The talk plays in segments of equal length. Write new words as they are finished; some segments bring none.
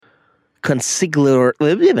consigliere.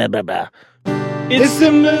 It's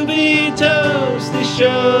the Movie Toasty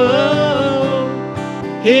Show,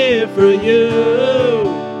 here for you.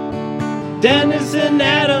 Dennis and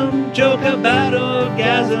Adam joke about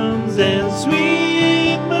orgasms and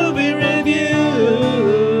sweet movie reviews.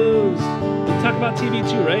 We talk about TV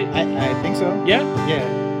too, right? I think so. Yeah? Yeah.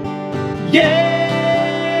 Yeah!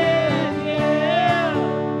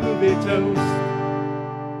 Movie Toast.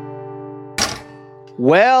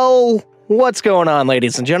 Well, what's going on,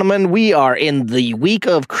 ladies and gentlemen? We are in the week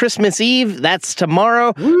of Christmas Eve. That's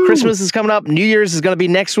tomorrow. Woo. Christmas is coming up. New Year's is going to be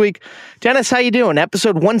next week. Dennis, how you doing?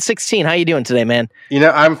 Episode 116. How you doing today, man? You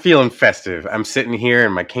know, I'm feeling festive. I'm sitting here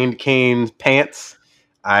in my candy cane pants.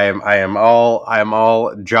 I am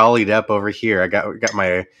all jollied up over here. I got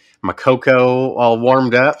my cocoa all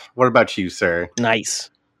warmed up. What about you, sir? Nice.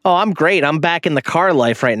 Oh, I'm great. I'm back in the car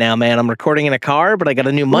life right now, man. I'm recording in a car, but I got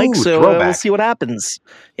a new mic, so we'll see what happens.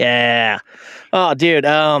 Yeah. Oh, dude.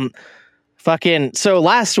 So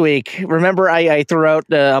last week, remember I threw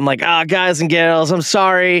out, I'm like, guys and gals, I'm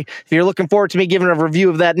sorry. If you're looking forward to me giving a review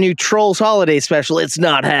of that new Trolls holiday special, it's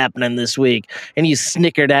not happening this week. And you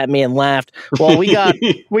snickered at me and laughed. Well, we got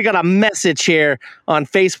a message here on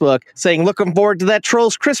Facebook saying, looking forward to that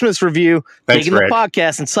Trolls Christmas review. Thanks, making Rick. the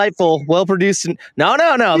podcast insightful, well produced. And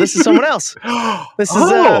no, this is someone else. This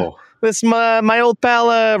is my old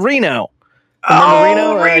pal Reno.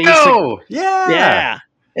 Remember Reno? Yeah.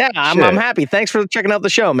 Yeah, I'm happy. Thanks for checking out the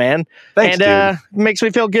show, man. Thanks, dude. It makes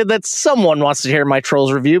me feel good that someone wants to hear my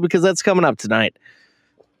Trolls review because that's coming up tonight.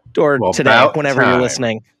 Or today, whenever you're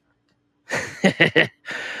listening.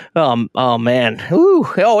 Oh man. Ooh.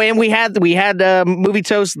 Oh, and we had Movie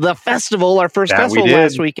Toast the festival, our first festival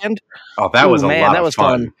last weekend. Oh, that was a lot of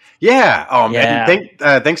fun. Yeah. Oh man.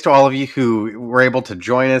 Thanks to all of you who were able to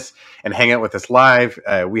join us and hang out with us live.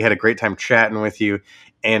 We had a great time chatting with you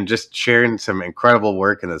and just sharing some incredible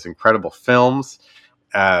work in those incredible films.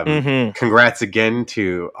 Congrats again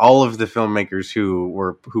to all of the filmmakers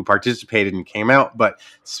who participated and came out, but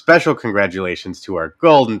special congratulations to our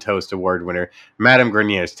Golden Toast Award winner, Madame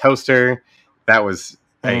Grenier's Toaster. That was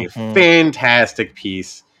a fantastic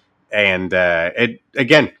piece, and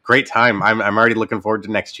great time. I'm already looking forward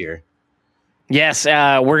to next year. Yes,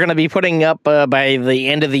 we're going to be putting up by the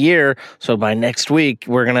end of the year, so by next week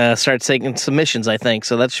we're going to start taking submissions, I think,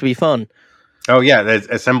 so that should be fun. Oh, yeah, the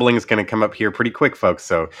assembling is going to come up here pretty quick, folks,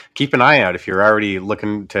 so keep an eye out if you're already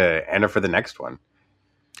looking to enter for the next one.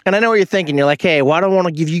 And I know what you're thinking. You're like, hey, why do I want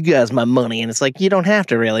to give you guys my money? And it's like, you don't have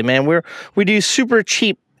to really, man. We do super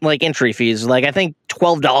cheap like entry fees. Like, I think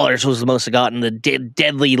 $12 was the most I got in the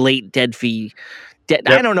deadly late dead fee. Yep.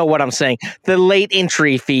 I don't know what I'm saying. The late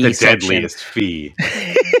entry fee the section. Deadliest fee.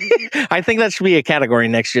 I think that should be a category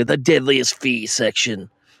next year. The deadliest fee section.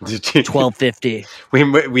 $12.50.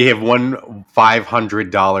 We have one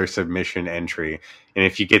 $500 submission entry, and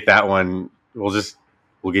if you get that one, we'll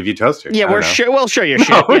give you a toaster. Yeah, we'll show your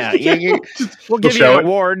shit. Yeah, we'll give you an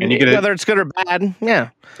award, and whether it's good or bad.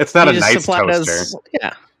 Yeah, it's not a nice toaster.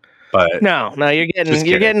 Yeah. But no, you're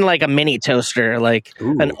getting like a mini toaster, like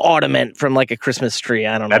an ornament from like a Christmas tree.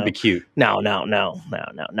 I don't know. That'd be cute. No, not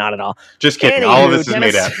at all. Just kidding. All of this is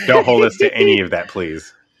made up. Don't hold us to any of that,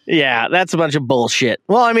 please. Yeah, that's a bunch of bullshit.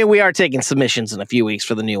 Well, I mean, we are taking submissions in a few weeks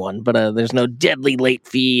for the new one, but there's no deadly late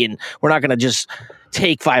fee, and we're not going to just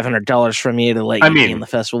take $500 from you to let you be in the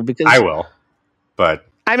festival. Because I will, but.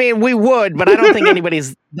 I mean, we would, but I don't think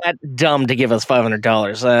anybody's that dumb to give us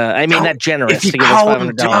 $500. That generous to give us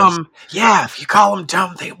 $500. If you call them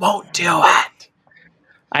dumb, they won't do it.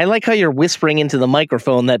 I like how you're whispering into the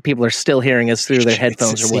microphone that people are still hearing us through their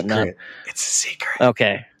headphones or whatnot. It's a secret.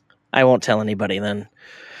 Okay. I won't tell anybody then.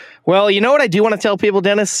 Well, you know what I do want to tell people,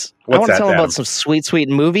 Dennis? I want to tell them about some sweet, sweet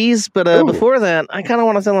movies, but before that, I kind of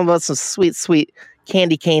want to tell them about some sweet, sweet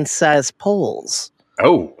candy cane-sized polls.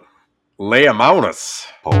 Oh. Lay 'em on us.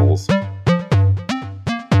 Polls.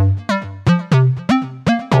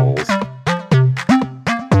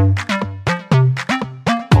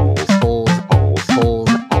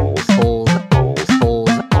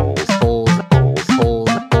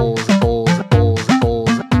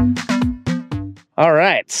 All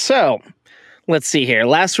right, so let's see here.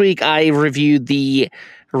 Last week I reviewed the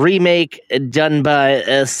remake done by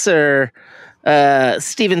Sir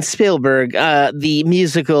Steven Spielberg, the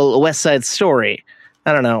musical West Side Story.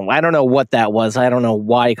 I don't know what that was. I don't know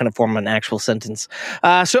why I couldn't form an actual sentence.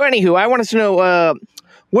 So anywho, I wanted to know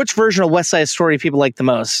which version of West Side Story people like the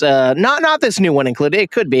most. Not this new one included.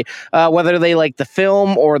 It could be whether they like the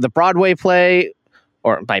film or the Broadway play,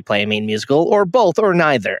 or by play I mean musical, or both or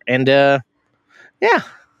neither. And yeah,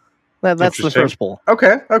 That's the first poll.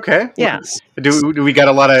 Okay. Yes. Do we got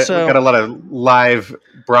a lot of live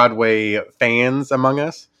Broadway fans among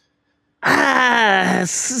us?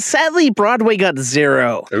 Sadly, Broadway got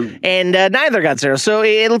 0, and neither got 0. So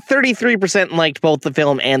 33% liked both the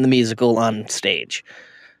film and the musical on stage.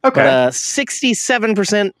 Okay. But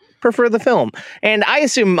 67% prefer the film, and I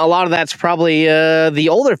assume a lot of that's probably the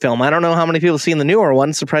older film. I don't know how many people have seen the newer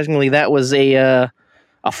one. Surprisingly, that was a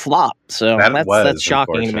flop. So that's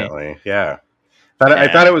shocking to me. Yeah. I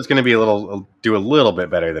thought it was going to do a little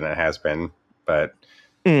bit better than it has been, but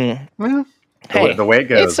well, the way it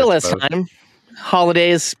goes, it still has time.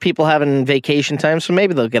 Holidays, people having vacation time, so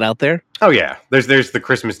maybe they'll get out there. Oh yeah, there's the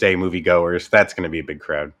Christmas Day moviegoers. That's going to be a big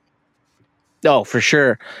crowd. Oh, for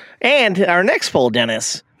sure. And our next poll,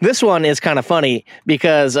 Dennis. This one is kind of funny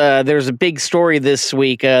because there's a big story this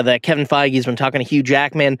week that Kevin Feige's been talking to Hugh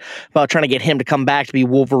Jackman about trying to get him to come back to be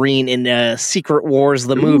Wolverine in Secret Wars,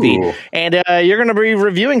 the movie. And you're going to be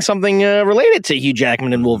reviewing something related to Hugh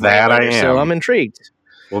Jackman and Wolverine. That I am. So I'm intrigued.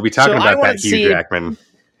 We'll be talking about that, Hugh Jackman.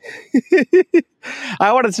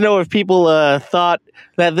 I wanted to know if people thought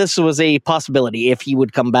that this was a possibility, if he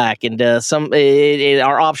would come back. And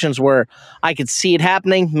our options were, I could see it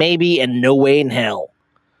happening, maybe, and no way in hell.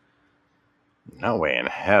 No way in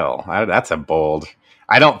hell. That's a bold.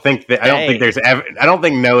 I don't think there's ever. I don't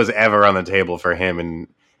think no is ever on the table for him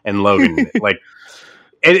and Logan. Like,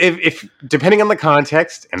 if depending on the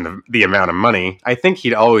context and the amount of money, I think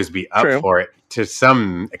he'd always be up for it to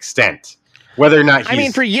some extent. Whether or not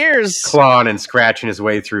he's for years clawing and scratching his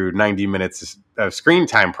way through 90 minutes of screen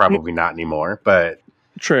time, probably not anymore. But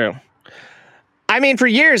true. I mean, for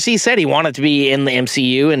years, he said he wanted to be in the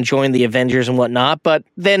MCU and join the Avengers and whatnot, but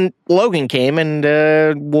then Logan came and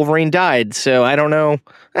Wolverine died, so I don't know.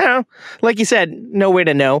 Like you said, no way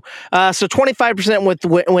to know. So 25%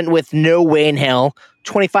 went with no way in hell.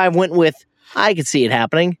 25% went with I could see it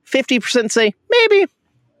happening. 50% say maybe.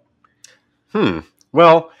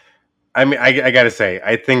 Well, I mean, I got to say,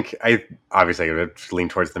 I think obviously I would lean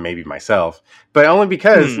towards the maybe myself, but only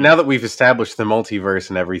because now that we've established the multiverse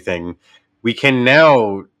and everything, we can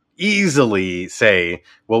now easily say,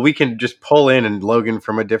 well, we can just pull in and Logan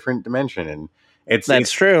from a different dimension. And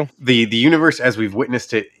it's true. The universe as we've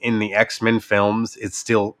witnessed it in the X-Men films, it's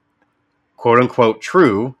still quote unquote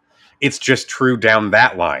true. It's just true down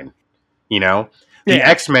that line, you know? The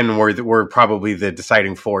X-Men were probably the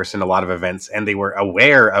deciding force in a lot of events, and they were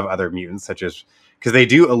aware of other mutants, because they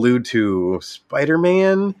do allude to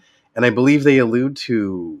Spider-Man, and I believe they allude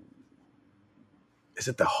to, is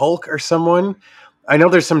it the Hulk or someone? I know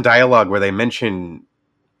there's some dialogue where they mention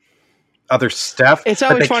other stuff. It's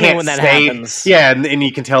always funny when that happens. Yeah, and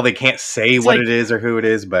you can tell they can't say what it is or who it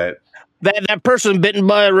is, but that person bitten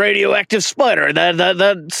by a radioactive spider,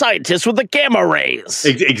 the scientist with the gamma rays.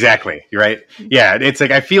 Exactly, you're right. Yeah, it's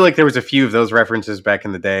like I feel like there was a few of those references back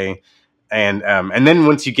in the day, and then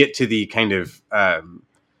once you get to the kind of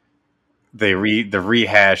the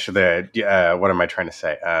rehash, what am I trying to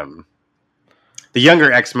say? The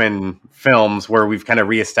younger X-Men films where we've kind of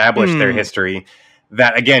reestablished their history,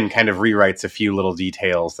 that again kind of rewrites a few little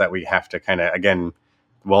details that we have to kind of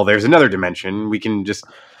well, there's another dimension. We can just.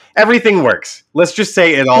 Everything works. Let's just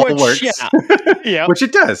say it all works. Yeah. Which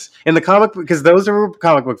it does. In the comic, because those are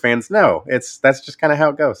comic book fans know. That's just kind of how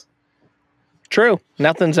it goes. True.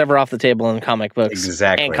 Nothing's ever off the table in comic books.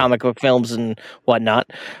 Exactly. And comic book films and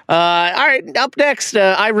whatnot. All right, up next,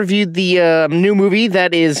 I reviewed the new movie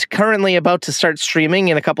that is currently about to start streaming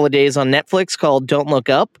in a couple of days on Netflix called Don't Look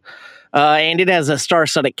Up. And it has a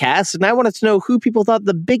star-studded cast. And I wanted to know who people thought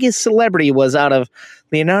the biggest celebrity was out of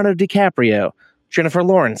Leonardo DiCaprio, Jennifer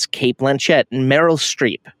Lawrence, Cate Blanchett, and Meryl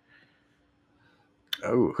Streep.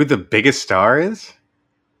 Oh, who the biggest star is?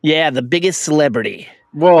 Yeah, the biggest celebrity.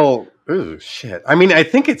 Well, ooh, shit. I mean, I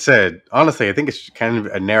think it's kind of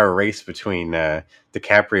a narrow race between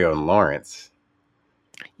DiCaprio and Lawrence.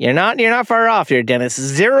 You're not far off here, Dennis.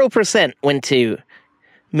 0% went to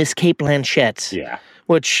Miss Cate Blanchett. Yeah.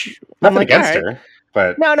 Which nothing against her,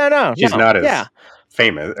 but no, she's not as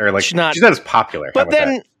famous or she's not as popular.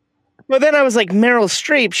 But then I was like, Meryl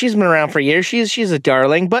Streep, she's been around for years. She's a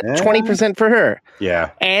darling, but 20% for her.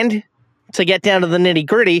 Yeah. And to get down to the nitty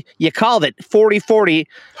gritty, you called it 40-40.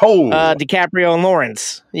 DiCaprio and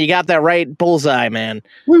Lawrence. You got that right bullseye, man.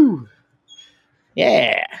 Woo.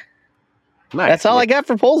 Yeah. Nice. That's all I got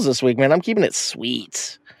for polls this week, man. I'm keeping it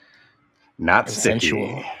sweet. Not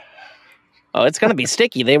sticky. Oh, it's gonna be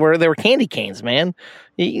sticky. They were candy canes, man.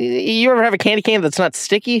 You ever have a candy cane that's not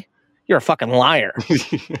sticky? You're a fucking liar.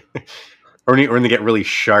 or when they get really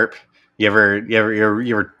sharp. You ever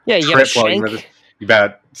you trip while you're You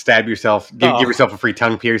about stab yourself, give yourself a free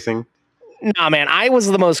tongue piercing? Nah, man, I was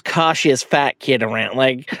the most cautious fat kid around.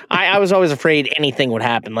 Like, I was always afraid anything would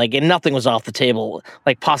happen. Like, and nothing was off the table.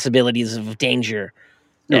 Like, possibilities of danger.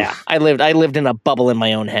 Yeah, I lived in a bubble in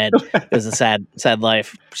my own head. It was a sad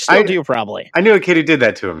life. Still do, probably. I knew a kid who did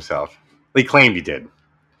that to himself. He claimed he did.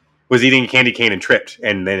 Was eating a candy cane and tripped,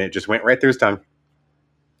 and then it just went right through his tongue.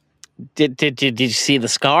 Did you see the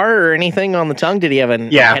scar or anything on the tongue? Did he have an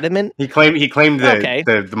impediment? He claimed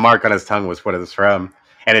the mark on his tongue was what it was from,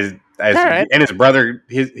 and his brother,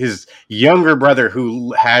 his younger brother,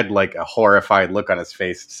 who had like a horrified look on his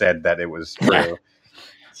face, said that it was true.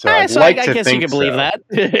 So I guess you can believe that.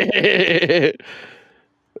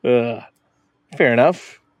 Fair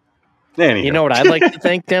enough. Anyhow. You know what I'd like to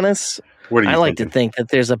think, Dennis? What are you I like to think that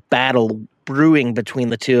there's a battle brewing between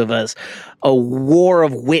the two of us. A war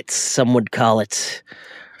of wits, some would call it.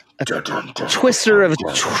 A twister of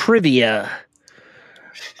trivia.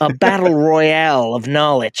 A battle royale of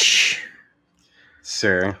knowledge.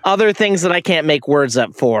 Sir. Other things that I can't make words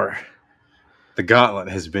up for. The gauntlet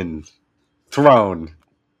has been thrown.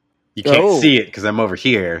 You can't see it because I'm over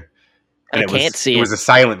here. And I can't see it. It was a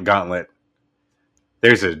silent gauntlet.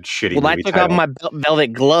 There's a shitty movie I took off my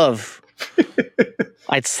velvet glove.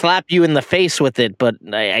 I'd slap you in the face with it, but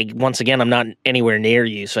once again, I'm not anywhere near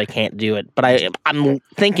you, so I can't do it. But I'm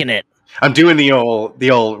thinking it. I'm doing the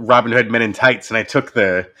old Robin Hood Men in Tights, and I took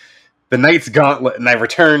the Knight's Gauntlet, and I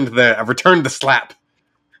returned the slap.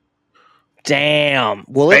 Damn.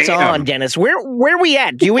 Well, it's on, Dennis. Where we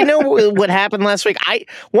at? Do we know what happened last week?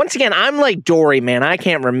 I'm like Dory, man. I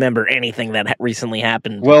can't remember anything that recently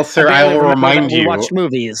happened. Well, sir, I will remind you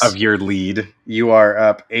movies. Of your lead. You are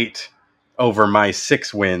up 8 over my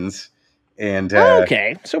 6 wins, and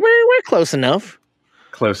okay, so we're close enough.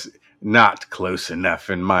 Not close enough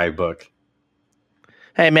in my book.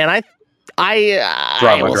 Hey, man,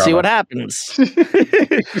 we'll see what happens. So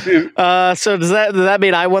does that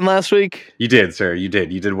mean I won last week? You did, sir. You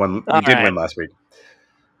did. You did win last week.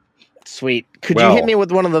 Sweet. Could you hit me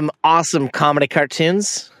with one of them awesome comedy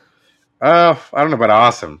cartoons? I don't know about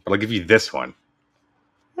awesome, but I'll give you this one.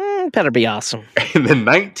 Better be awesome. In the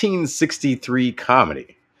 1963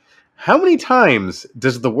 comedy, how many times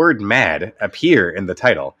does the word "mad" appear in the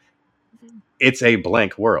title? It's a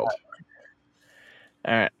blank world.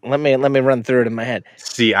 All right, let me run through it in my head.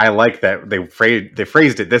 See, I like that they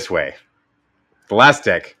phrased it this way. The last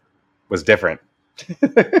deck was different.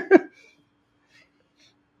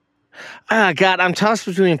 God, I'm tossed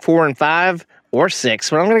between 4 and 5 or 6,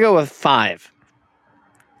 but I'm going to go with 5.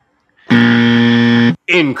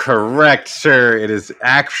 Incorrect, sir. It is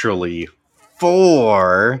actually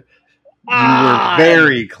 4. You were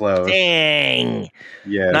very close. Dang.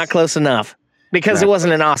 Yes. Not close enough. Because it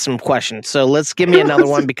wasn't an awesome question. So let's give me another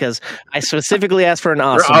one because I specifically asked for an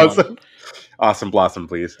awesome one. Awesome blossom,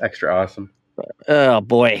 please. Extra awesome. Oh,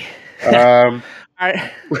 boy. All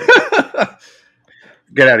right.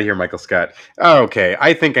 Get out of here, Michael Scott. Okay,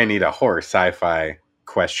 I think I need a horror sci-fi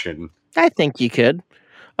question. I think you could.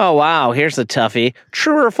 Oh, wow. Here's a toughie.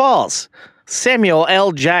 True or false? Samuel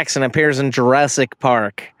L. Jackson appears in Jurassic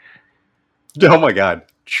Park. Oh, my God.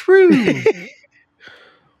 True.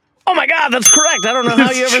 Oh, my God. That's correct. I don't know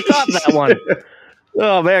how you ever thought that one.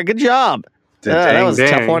 Oh, man. Good job. That was a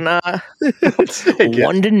tough one.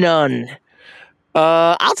 1-0.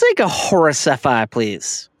 I'll take a horror sci-fi,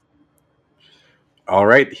 please. All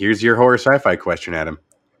right. Here's your horror sci-fi question, Adam.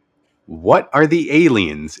 What are the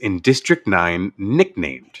aliens in District 9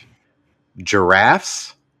 nicknamed?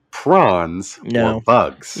 Giraffes, prawns, or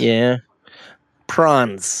bugs? Yeah.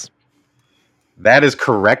 Prawns. That is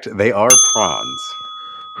correct. They are prawns.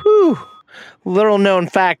 Whew. Little known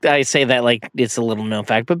fact. I say that like it's a little known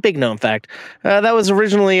fact, but big known fact. That was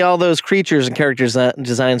originally all those creatures and characters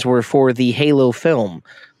designs were for the Halo film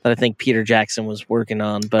that I think Peter Jackson was working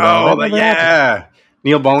on. But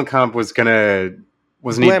Neil Blomkamp was gonna.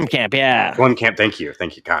 Blomkamp, yeah. Blomkamp, thank you.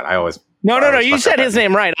 God, I always... No, you said his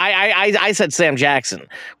name right. I said Sam Jackson,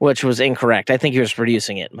 which was incorrect. I think he was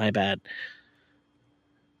producing it. My bad.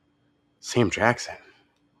 Sam Jackson?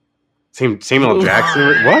 Samuel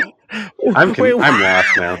Jackson? What? I'm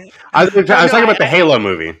lost now. I was talking about the Halo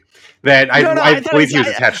movie that I believe he was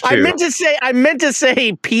attached to. I meant to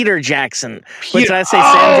say Peter Jackson. Did I say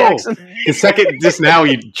Sam Jackson? The second just now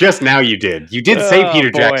you did. You did say Peter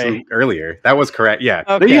Jackson earlier. That was correct. Yeah.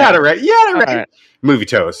 Okay. You had it right. Right. Movie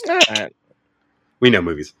toast. Right. We know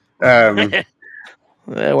movies. We're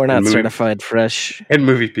not certified fresh. And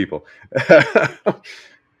movie people.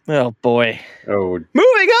 Oh boy. Oh.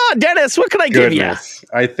 Moving on, Dennis. What can I give you?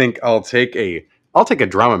 I think I'll take a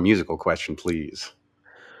drama musical question, please.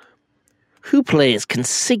 Who plays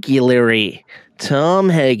consigliere Tom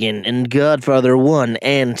Hagen in Godfather 1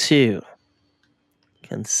 and 2?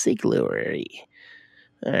 Consigliere.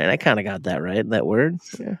 All right, I kind of got that right, that word.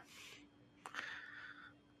 Yeah.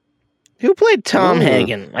 Who played Tom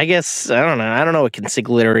Hagen? I guess, I don't know. I don't know what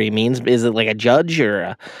consigliere means. Is it like a judge or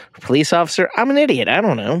a police officer? I'm an idiot. I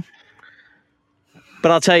don't know.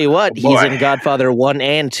 But I'll tell you what, he's in Godfather 1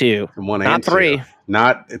 and 2. 1 not and 3. 2.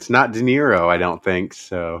 It's not De Niro, I don't think,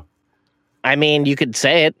 so. I mean, you could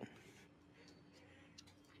say it.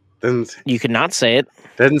 You could not say it.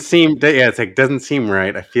 Doesn't seem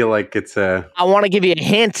right. I feel like it's a. I want to give you a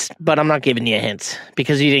hint, but I'm not giving you a hint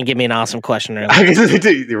because you didn't give me an awesome question earlier.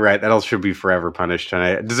 You're right. That all should be forever punished,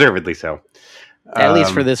 and deservedly so. At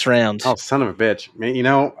least for this round. Oh, son of a bitch! Man,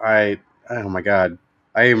 oh my god,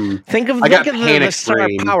 Think of the star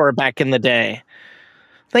power back in the day.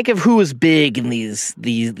 Think of who was big in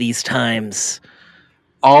these times.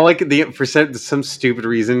 All for some stupid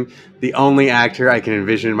reason, the only actor I can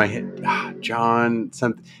envision in my head,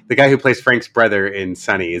 the guy who plays Frank's brother in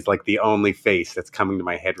Sunny is like the only face that's coming to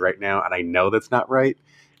my head right now, and I know that's not right.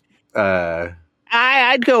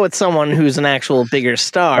 I'd go with someone who's an actual bigger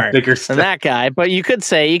star than that guy, but you could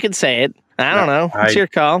say it. I don't know. It's your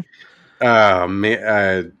call.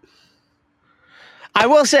 Man, I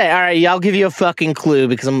will say, all right, I'll give you a fucking clue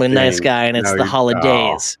because I'm a nice guy and it's the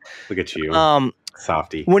holidays. Look at you.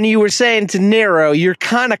 Softy. When you were saying De Niro, you're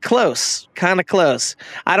kind of close.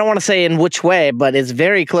 I don't want to say in which way, but it's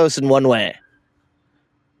very close in one way.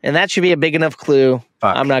 And that should be a big enough clue.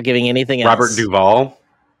 Fuck. I'm not giving anything else. Robert Duvall?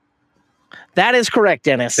 That is correct,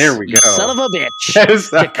 Dennis. There we go. You son of a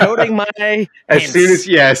bitch. Decoding my as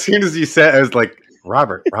soon as you said, I was like,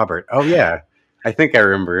 Robert. Oh, yeah. I think I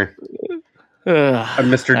remember.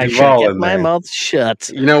 Mr. Duvall in there. My mouth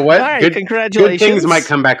shut. You know what? All right, congratulations. Good things might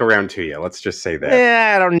come back around to you. Let's just say that.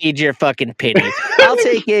 Yeah, I don't need your fucking pity. I'll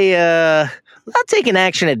take an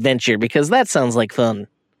action adventure because that sounds like fun.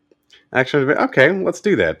 Okay, let's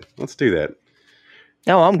do that.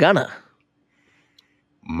 Oh, I'm gonna.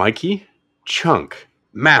 Mikey, Chunk,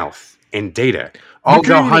 Mouth, and Data all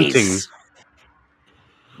go hunting.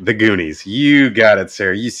 The Goonies. You got it,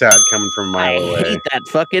 sir. You saw it coming from a mile away. I hate that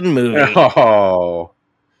fucking movie. Oh.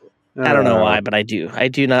 I don't know why, but I do. I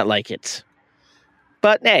do not like it.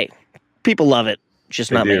 But hey, people love it.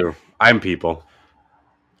 Just not me. I'm people.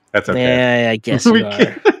 That's okay. Yeah, I guess you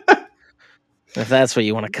are. If that's what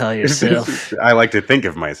you want to call yourself. I like to think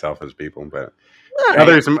of myself as people, but right.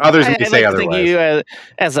 others may say otherwise. Think of you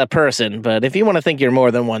as a person, but if you want to think you're more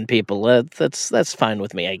than one people, that's fine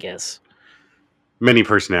with me, I guess. Many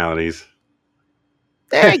personalities.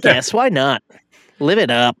 I guess. Why not? Live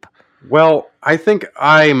it up. Well, I think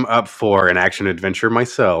I'm up for an action adventure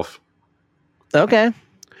myself. Okay.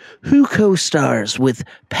 Who co-stars with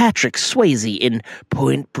Patrick Swayze in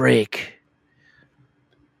Point Break?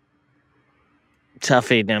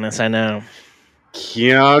 Toughie, Dennis, I know.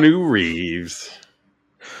 Keanu Reeves.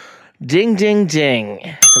 Ding, ding,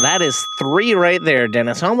 ding. That is 3 right there,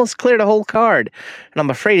 Dennis. Almost cleared a whole card. And I'm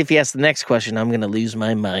afraid if you ask the next question, I'm going to lose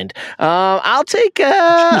my mind. I'll take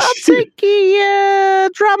a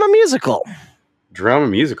drama musical. Drama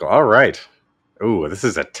musical. All right. Ooh, this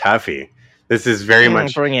is a toughie. This is very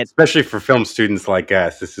much, bring it. Especially for film students like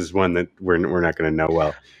us. This is one that we're not going to know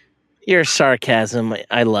well. Your sarcasm,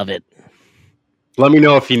 I love it. Let me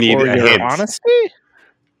know if you need a hint. Honesty?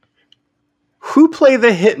 Who play the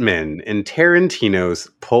hitmen in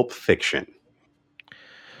Tarantino's Pulp Fiction?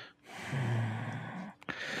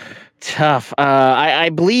 Tough. I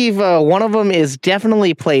believe one of them is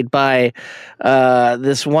definitely played by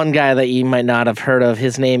this one guy that you might not have heard of.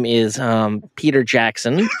 His name is Peter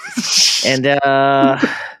Jackson. And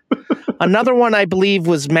another one, I believe,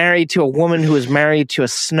 was married to a woman who was married to a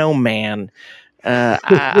snowman.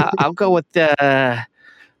 I'll go with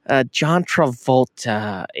John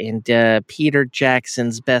Travolta and Peter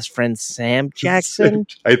Jackson's best friend, Sam Jackson.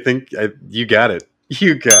 I think you got it.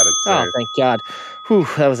 You got it, sir. Oh, thank God. Whew,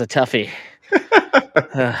 that was a toughie.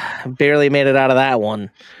 Barely made it out of that one.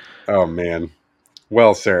 Oh, man.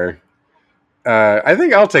 Well, sir, I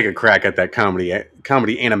think I'll take a crack at that comedy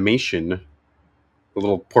animation. The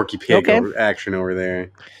little Porky Pig action over there.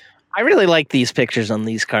 I really like these pictures on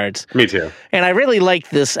these cards. Me too. And I really like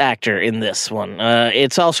this actor in this one.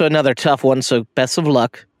 It's also another tough one, so best of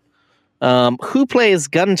luck. Who plays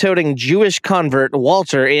gun-toting Jewish convert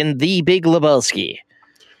Walter in The Big Lebowski?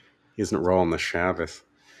 He isn't rolling the Shabbos.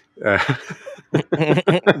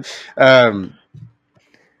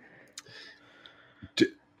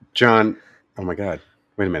 John, oh my God.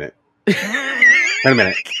 Wait a minute.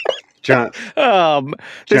 John.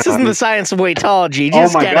 This isn't the science of weightology.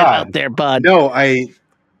 Just get it out there, bud. No,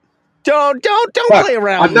 don't play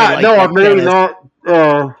around. I'm not. I'm really not.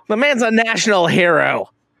 The man's a national hero.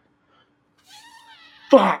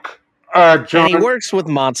 Fuck. John. And he works with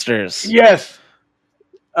monsters. Yes.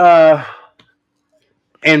 And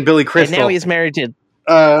Billy Crystal. And now he's married to.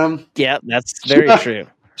 Yeah, that's very true.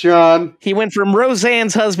 John. He went from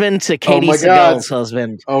Roseanne's husband to Katie Seagal's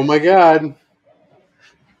husband. Oh my God.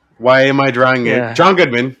 Why am I drawing it? John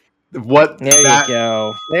Goodman. What? There you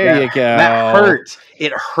go. There you go. That hurt.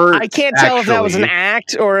 It hurt. I can't tell if that was an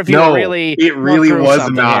act or if you really. It really was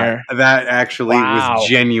not. Here. That actually was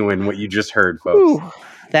genuine. What you just heard, folks. Ooh,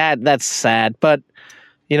 that's sad. But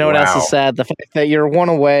you know what else is sad? The fact that you're 1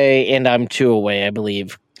 away and I'm 2 away. I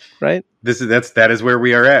believe. Right. That is where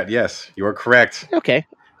we are at. Yes, you are correct. Okay.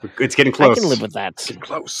 It's getting close. I can live with that. It's getting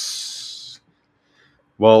close.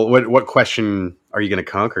 Well, what question are you going to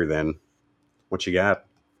conquer then? What you got?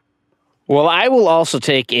 Well, I will also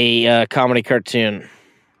take a comedy cartoon.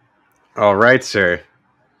 All right, sir.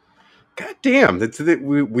 God damn.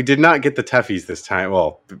 We did not get the toughies this time.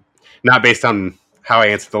 Well, not based on how I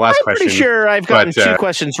answered the last question. I'm pretty sure I've gotten 2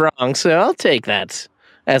 questions wrong, so I'll take that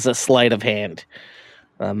as a sleight of hand.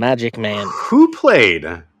 Magic Man. Who played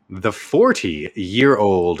the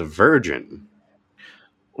 40-year-old virgin?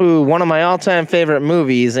 Ooh, one of my all-time favorite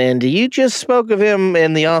movies, and you just spoke of him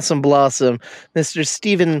in The Awesome Blossom, Mr.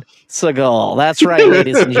 Steven Seagal. That's right,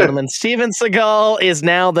 ladies and gentlemen. Steven Seagal is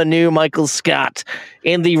now the new Michael Scott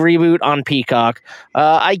in the reboot on Peacock.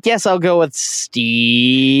 I guess I'll go with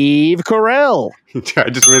Steve Carell. I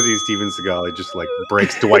just want to see Steven Seagal. He just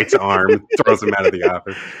breaks Dwight's arm, throws him out of the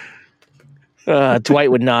office. Dwight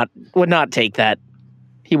would not take that.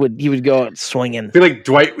 He would go out swinging. I feel like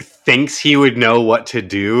Dwight thinks he would know what to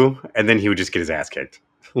do, and then he would just get his ass kicked.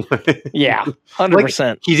 Yeah,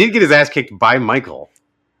 100%. He did get his ass kicked by Michael,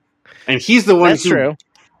 and he's the one who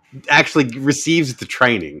actually receives the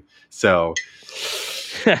training. So,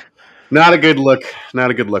 not a good look. Not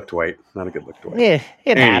a good look, Dwight. Not a good look, Dwight. Yeah,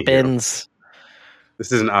 it happens.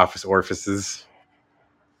 This isn't Office Orifices.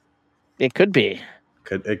 It could be.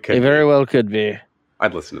 It very well could be.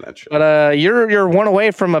 I'd listen to that show. But you're 1 away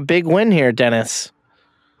from a big win here, Dennis.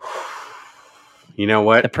 You know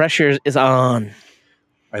what? The pressure is on.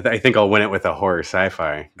 I think I'll win it with a horror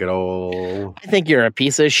sci-fi. Good old. I think you're a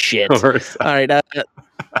piece of shit. All right.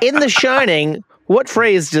 In The Shining, what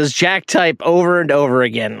phrase does Jack type over and over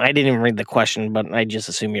again? I didn't even read the question, but I just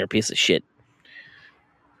assume you're a piece of shit.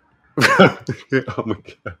 Oh my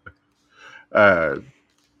God.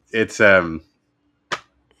 It's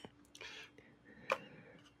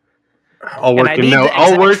All work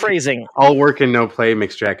and no play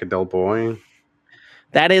makes Jack a dull boy.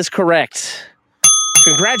 That is correct.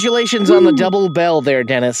 Congratulations on the double bell there,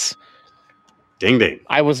 Dennis. Ding ding.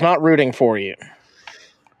 I was not rooting for you.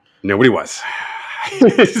 Nobody was.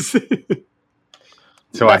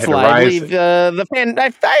 So that's I had to rise. The fan.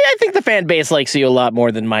 I think the fan base likes you a lot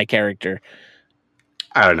more than my character.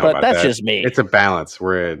 I don't know about that. That's just me. It's a balance.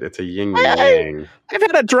 It's a yin and yang. I've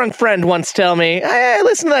had a drunk friend once tell me, I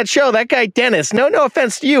listen to that show, that guy Dennis. No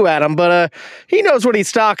offense to you, Adam, but he knows what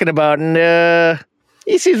he's talking about, and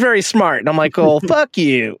he seems very smart. And I'm like, oh, fuck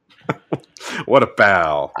you. What a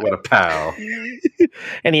pal. What a pal.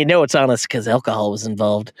 And you know it's honest because alcohol was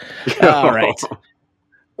involved. All right.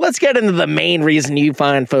 Let's get into the main reason you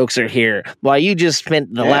fine folks are here. While you just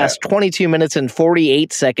spent the last 22 minutes and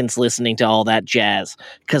 48 seconds listening to all that jazz.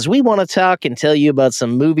 Because we want to talk and tell you about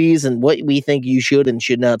some movies and what we think you should and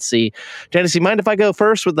should not see. Dennis, you mind if I go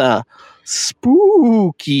first with a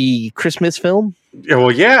spooky Christmas film? Yeah,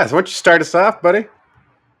 well, yeah. So why don't you start us off, buddy?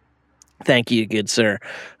 Thank you, good sir.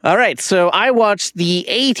 All right, so I watched the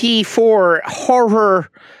 84 horror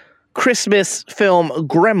Christmas film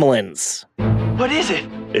Gremlins. What is it?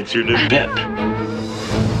 It's your new pet.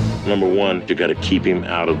 Number 1, you gotta keep him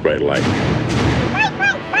out of bright light.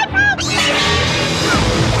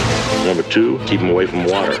 Number 2, keep him away from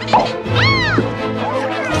water.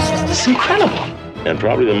 It's incredible. And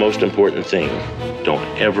probably the most important thing, don't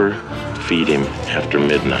ever feed him after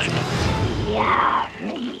midnight.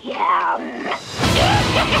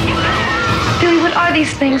 Billy, what are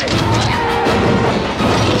these things?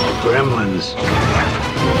 Gremlins.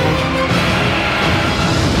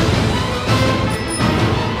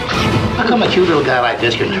 How come a cute little guy like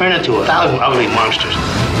this can turn into 1,000 ugly monsters?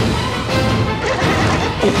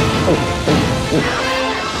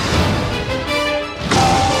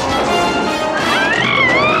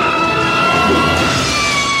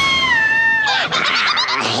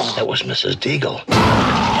 That was Mrs. Deagle.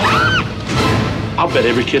 I'll bet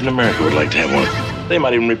every kid in America would like to have one. They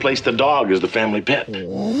might even replace the dog as the family pet.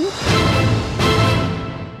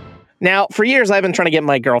 Now, for years, I've been trying to get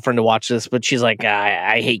my girlfriend to watch this, but she's like,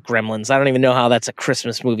 I hate Gremlins. I don't even know how that's a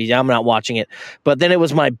Christmas movie. I'm not watching it. But then it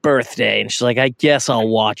was my birthday, and she's like, I guess I'll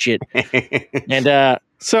watch it. And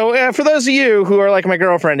so for those of you who are like my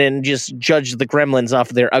girlfriend and just judge the Gremlins off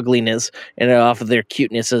of their ugliness and off of their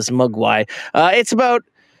cuteness as Mogwai, it's about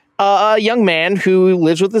a young man who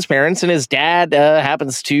lives with his parents, and his dad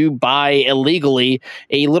happens to buy illegally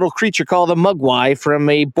a little creature called a Mogwai from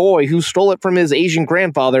a boy who stole it from his Asian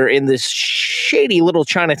grandfather in this shady little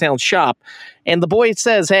Chinatown shop. And the boy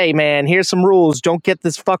says, hey, man, here's some rules. Don't get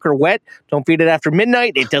this fucker wet. Don't feed it after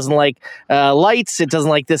midnight. It doesn't like lights. It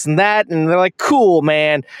doesn't like this and that. And they're like, cool,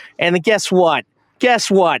 man. And then guess what?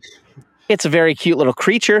 It's a very cute little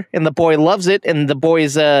creature, and the boy loves it, and the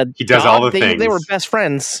boy's he does all the things. They were best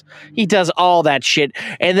friends. He does all that shit,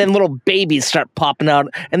 and then little babies start popping out,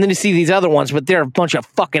 and then you see these other ones, but they're a bunch of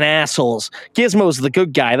fucking assholes. Gizmo's the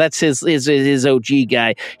good guy. That's his OG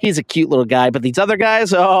guy. He's a cute little guy, but these other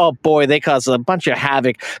guys, oh boy, they cause a bunch of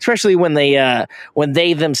havoc, especially when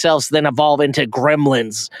they themselves then evolve into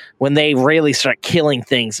gremlins, when they really start killing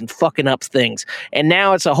things and fucking up things. And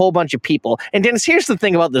now it's a whole bunch of people. And Dennis, here's the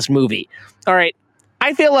thing about this movie. All right,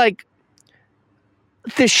 I feel like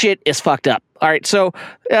this shit is fucked up. All right, so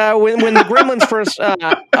when the Gremlins first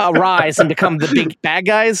rise and become the big bad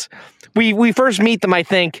guys, we first meet them, I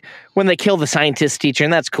think, when they kill the scientist teacher,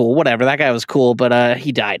 and that's cool. Whatever, that guy was cool, but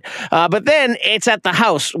he died. But then it's at the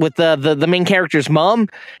house with the main character's mom,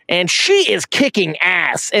 and she is kicking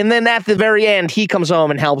ass. And then at the very end, he comes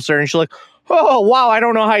home and helps her, and she's like, oh, wow, I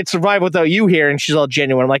don't know how I'd survive without you here. And she's all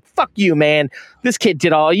genuine. I'm like, fuck you, man. This kid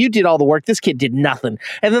you did all the work. This kid did nothing.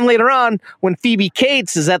 And then later on, when Phoebe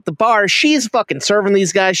Cates is at the bar, she's fucking serving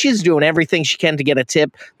these guys. She's doing everything she can to get a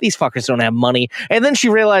tip. These fuckers don't have money. And then she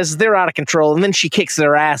realizes they're out of control. And then she kicks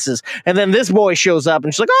their asses. And then this boy shows up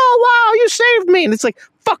and she's like, oh, wow, you saved me. And it's like,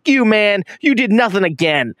 fuck you, man. You did nothing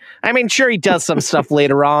again. I mean, sure, he does some stuff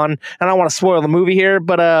later on. I don't want to spoil the movie here,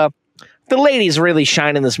 but the ladies really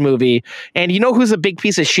shine in this movie. And you know who's a big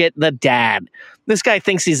piece of shit? The dad. This guy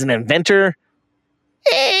thinks he's an inventor.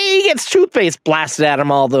 He gets toothpaste blasted at him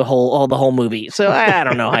all the whole movie. So I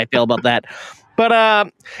don't know how I feel about that.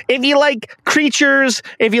 But if you like creatures,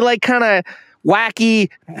 if you like kind of wacky,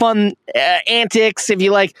 fun antics, if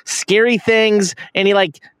you like scary things, and you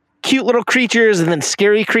like cute little creatures and then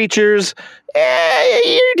scary creatures,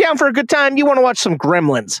 you're down for a good time. You want to watch some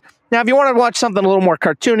Gremlins. Now, if you want to watch something a little more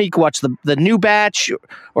cartoony, you can watch the New Batch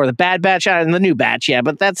or the Bad Batch. And the New Batch, yeah,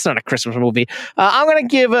 but that's not a Christmas movie. I'm going to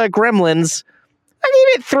give Gremlins,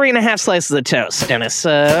 I give it 3.5 slices of toast, Dennis.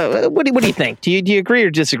 What do you think? Do you agree or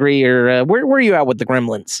disagree? Or where are you at with the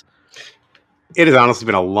Gremlins? It has honestly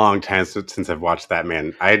been a long time since I've watched that,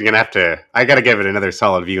 man. I got to give it another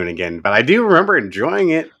solid viewing again. But I do remember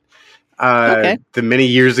enjoying it the many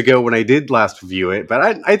years ago when I did last view it.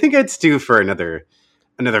 But I think it's due for another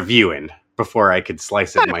viewing before I could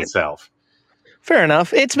slice it myself. Fair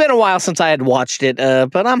enough. It's been a while since I had watched it,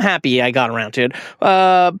 but I'm happy I got around to it.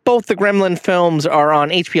 Both the Gremlin films are on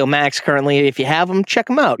HBO Max currently. If you have them, check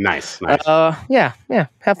them out. Nice. Yeah.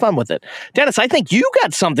 Have fun with it. Dennis, I think you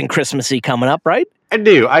got something Christmassy coming up, right? I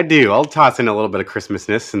do. I'll toss in a little bit of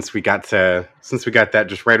Christmasness since we got that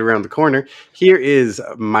just right around the corner. Here is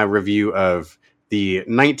my review of the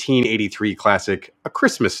 1983 classic, A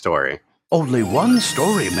Christmas Story. Only one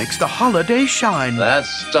story makes the holiday shine. That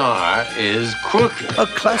star is crooked. A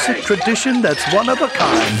classic tradition that's one of a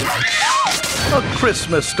kind. A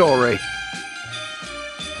Christmas Story.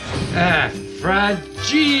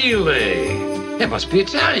 Fragile. It must be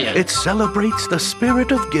Italian. It celebrates the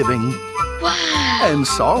spirit of giving. Wow. And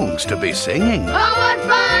songs to be singing. Oh, what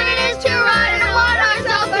fun it is to ride in a one-horse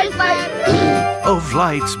open sleigh. Of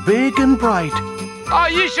lights big and bright. Oh,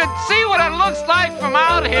 you should see what it looks like from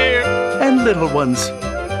out here. And little ones,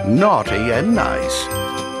 naughty and nice.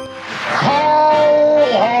 Ho,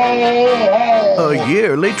 ho, ho. A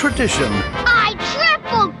yearly tradition. I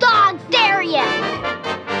triple dog dare you.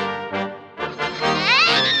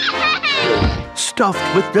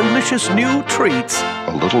 Stuffed with delicious new treats.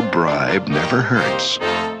 A little bribe never hurts.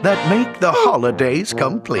 That make the holidays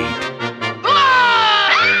complete.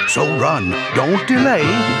 So run, don't delay.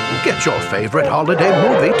 Get your favorite holiday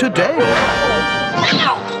movie today. No, I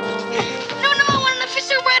want an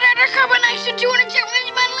official red at a carbonation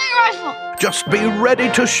 200 rifle. Just be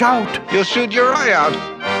ready to shout. You'll shoot your eye out.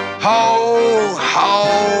 Ho,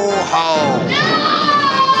 ho, ho.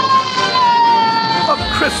 No! A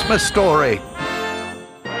Christmas Story.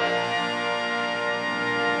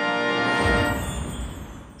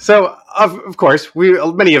 So of course,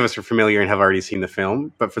 many of us are familiar and have already seen the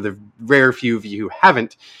film, but for the rare few of you who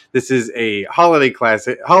haven't, this is a holiday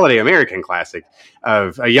American classic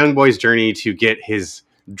of a young boy's journey to get his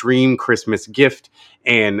dream Christmas gift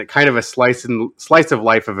and kind of a slice of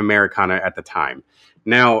life of Americana at the time.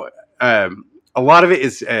 Now, a lot of it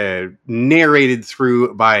is narrated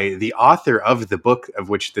through by the author of the book of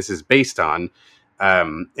which this is based on.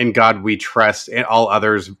 In God We Trust, and All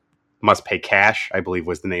Others Must Pay Cash, I believe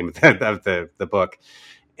was the name of the book.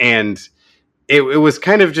 And it was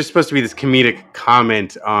kind of just supposed to be this comedic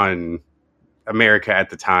comment on America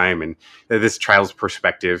at the time and this child's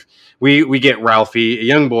perspective. We get Ralphie, a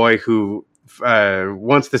young boy who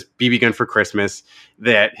wants this BB gun for Christmas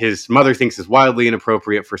that his mother thinks is wildly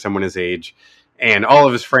inappropriate for someone his age. And all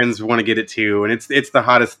of his friends want to get it too. And it's the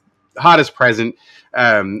hottest present.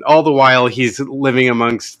 All the while he's living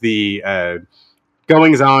amongst the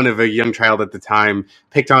goings on of a young child at the time,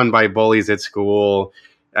 picked on by bullies at school,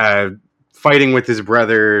 fighting with his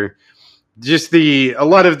brother, just a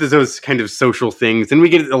lot of those kind of social things. And we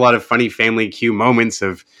get a lot of funny family cue moments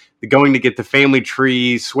of going to get the family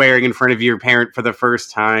tree, swearing in front of your parent for the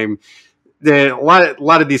first time. A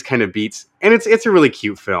lot of these kind of beats. And it's a really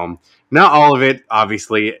cute film. Not all of it,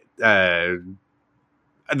 obviously.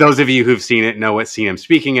 Those of you who've seen it know what scene I'm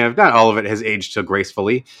speaking of. Not all of it has aged so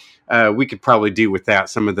gracefully. We could probably do without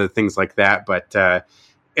some of the things like that, but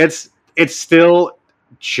it's still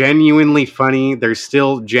genuinely funny. There's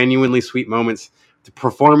still genuinely sweet moments. The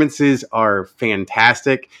performances are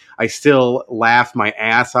fantastic. I still laugh my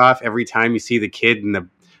ass off every time you see the kid in the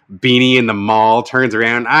beanie in the mall turns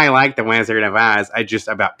around. I like the Wizard of Oz. I just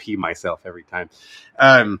about pee myself every time.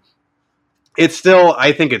 I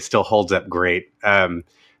think it still holds up great.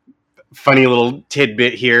 Funny little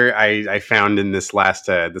tidbit here I found in this last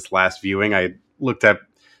viewing. I looked up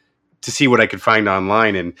to see what I could find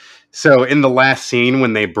online, and so in the last scene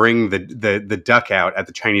when they bring the duck out at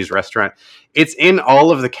the Chinese restaurant, it's in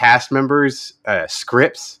all of the cast members'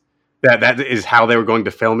 scripts that is how they were going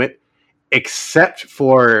to film it, except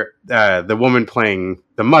for the woman playing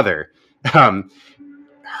the mother.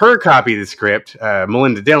 Her copy of the script,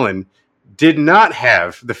 Melinda Dillon, did not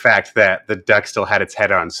have the fact that the duck still had its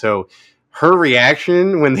head on. So her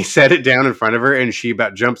reaction when they set it down in front of her and she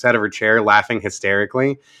about jumps out of her chair laughing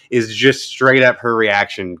hysterically is just straight up her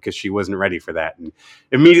reaction because she wasn't ready for that. And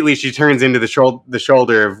immediately she turns into the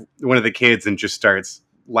shoulder of one of the kids and just starts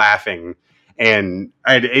laughing. And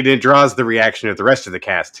it draws the reaction of the rest of the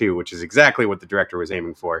cast too, which is exactly what the director was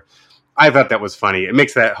aiming for. I thought that was funny. It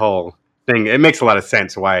makes that whole thing, it makes a lot of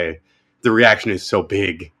sense why the reaction is so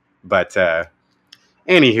big. But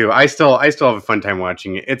anywho, I still have a fun time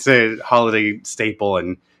watching it. It's a holiday staple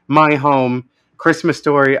in my home. Christmas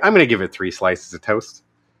Story, I'm going to give it 3 slices of toast.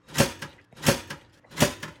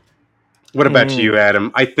 What about you,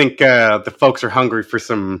 Adam? I think the folks are hungry for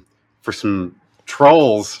some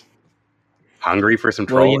trolls. Hungry for some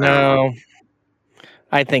trolls? Well,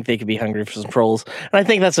 I think they could be hungry for some trolls. And I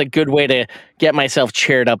think that's a good way to get myself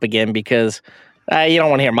cheered up again because you don't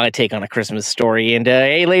want to hear my take on A Christmas Story. And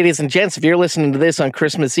hey, ladies and gents, if you're listening to this on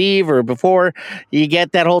Christmas Eve or before, you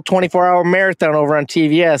get that whole 24-hour marathon over on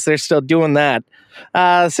TVS. They're still doing that.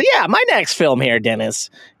 So yeah, my next film here, Dennis,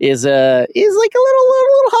 is like a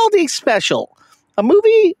little holiday special. A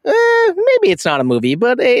movie? Maybe it's not a movie,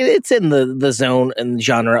 but it's in the zone and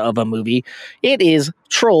genre of a movie. It is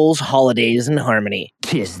Trolls Holidays in Harmony.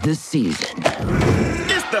 'Tis the season.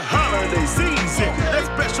 It's the holiday season. That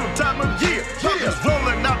special time of year. Mommy's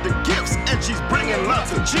rolling out the gifts, and she's bringing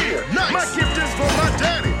lots of cheer. Nice. My gift is for my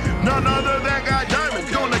daddy, none other than Guy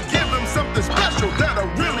Diamond. Gonna give him something special that'll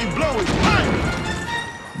really blow his mind.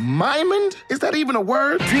 Mimond? Is that even a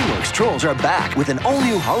word? DreamWorks Trolls are back with an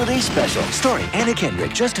all-new holiday special starring Anna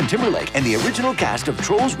Kendrick, Justin Timberlake, and the original cast of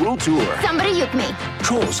Trolls World Tour. Somebody yuck me.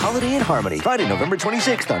 Trolls Holiday in Harmony, Friday, November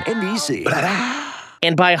 26th on NBC.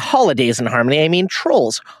 And by Holidays in Harmony, I mean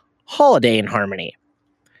Trolls Holiday in Harmony.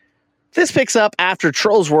 This picks up after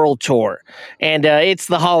Trolls World Tour, and it's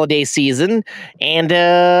the holiday season, and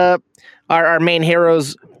our main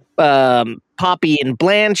heroes, Poppy and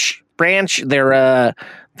Branch,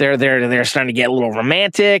 they're starting to get a little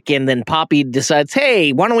romantic, and then Poppy decides,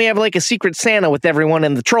 hey, why don't we have like a secret Santa with everyone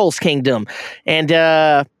in the Trolls Kingdom? And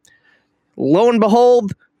lo and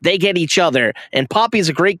behold, they get each other. And Poppy's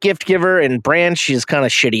a great gift giver, and Branch is kind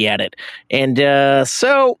of shitty at it. And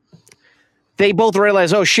so they both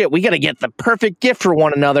realize, oh shit, we got to get the perfect gift for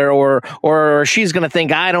one another, or she's going to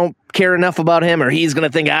think I don't care enough about him, or he's going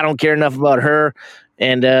to think I don't care enough about her.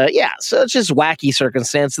 And so it's just wacky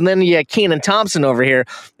circumstance. And then Kenan Thompson over here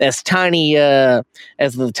as tiny, as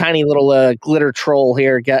the tiny little glitter troll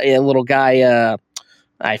here, little guy.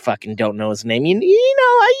 I fucking don't know his name.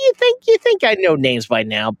 You think I know names by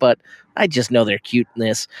now, but I just know their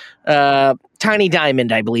cuteness. Tiny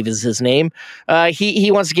Diamond, I believe, is his name.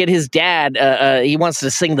 He wants to get his dad. He wants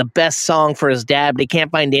to sing the best song for his dad, but he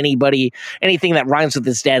can't find anything that rhymes with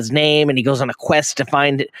his dad's name. And he goes on a quest to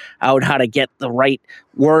find out how to get the right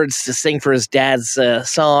words to sing for his dad's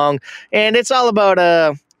song. And it's all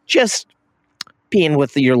about just being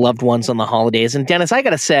with your loved ones on the holidays. And Dennis, I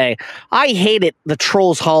gotta say, I hated the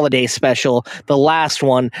Trolls Holiday Special, the last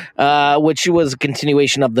one, which was a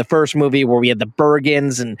continuation of the first movie where we had the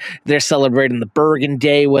Bergens and they're celebrating the Bergen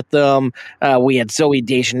Day with them. We had Zooey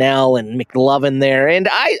Deschanel and McLovin there. And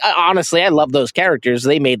I honestly love those characters.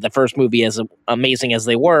 They made the first movie as amazing as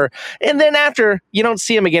they were. And then you don't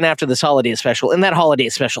see them again after this holiday special. And that holiday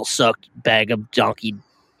special sucked, bag of donkey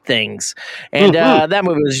things. And that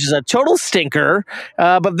movie was just a total stinker.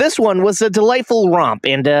 But this one was a delightful romp.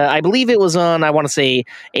 And I believe it was on, I want to say,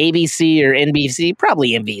 ABC or NBC, probably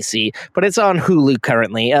NBC, but it's on Hulu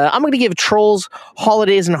currently. I'm going to give Trolls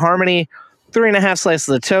Holidays in Harmony 3.5 slices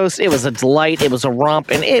of the toast. It was a delight. It was a romp.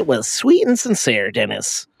 And it was sweet and sincere,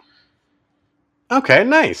 Dennis. Okay,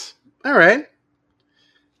 nice. All right.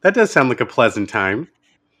 That does sound like a pleasant time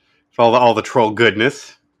for all the troll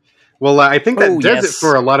goodness. Well, I think that does it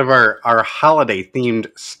for a lot of our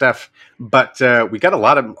holiday-themed stuff, but we got a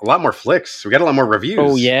lot more flicks. We got a lot more reviews.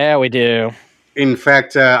 Oh, yeah, we do. In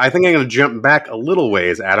fact, I think I'm going to jump back a little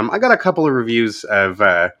ways, Adam. I got a couple of reviews of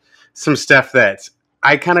some stuff that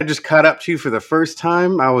I kind of just caught up to for the first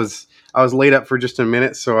time. I was laid up for just a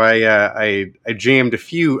minute, so I jammed a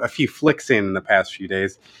few flicks in the past few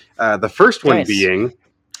days. The first one being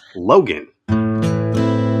Logan.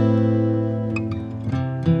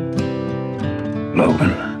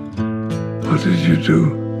 Logan, what did you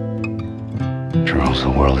do? Charles, the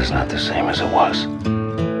world is not the same as it was.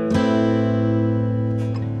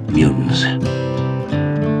 Mutants.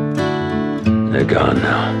 They're gone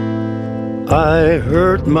now. I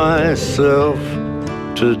hurt myself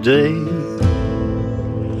today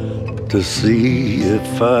to see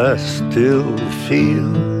if I still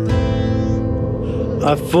feel.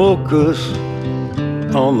 I focus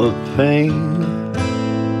on the pain.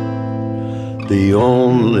 The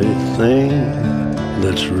only thing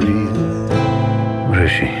that's real. What is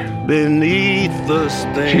she? Beneath the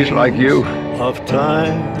stain. She's like you. Of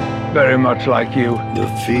time. Very much like you. The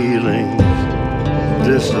feelings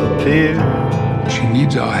disappear. She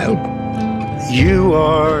needs our help. You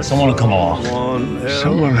are. Someone will come along.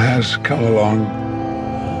 Someone has come along.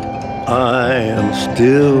 I am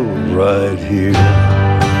still right here.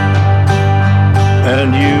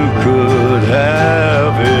 And you could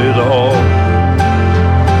have it all.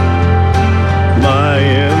 My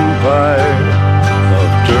empire of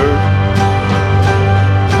dirt,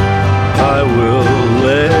 I will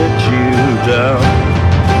let you down.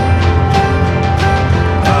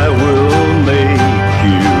 I will make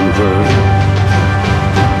you hurt.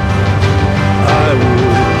 I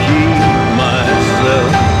will keep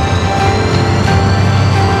myself.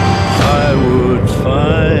 I would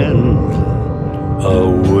find a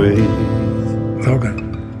way. Logan,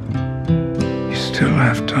 you still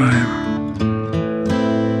have time.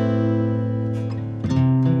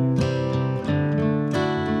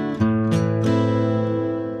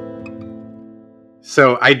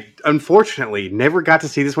 So I unfortunately never got to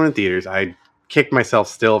see this one in theaters. I kicked myself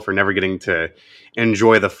still for never getting to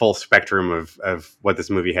enjoy the full spectrum of what this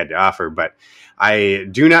movie had to offer, but I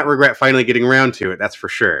do not regret finally getting around to it, that's for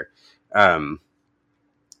sure.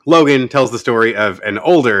 Logan tells the story of an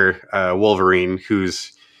older Wolverine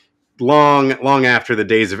who's long after the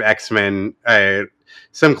days of X-Men,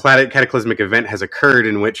 some cataclysmic event has occurred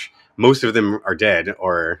in which most of them are dead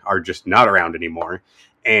or are just not around anymore.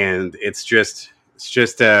 And it's just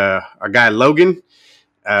a guy, Logan,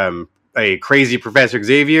 a crazy Professor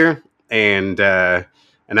Xavier, and an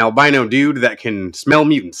albino dude that can smell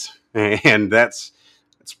mutants. And that's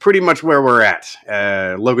pretty much where we're at.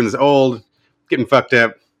 Logan's old, getting fucked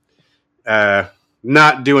up,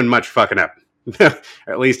 not doing much fucking up.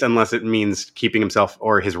 At least unless it means keeping himself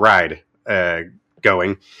or his ride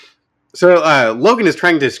going. So Logan is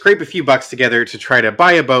trying to scrape a few bucks together to try to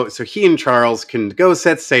buy a boat so he and Charles can go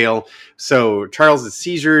set sail. So Charles'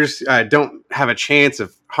 seizures don't have a chance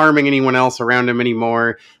of harming anyone else around him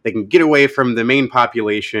anymore. They can get away from the main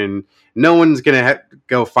population. No one's going to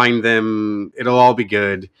go find them. It'll all be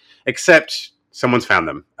good. Except someone's found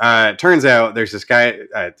them. Turns out there's this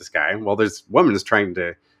woman is trying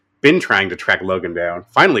to been trying to track Logan down,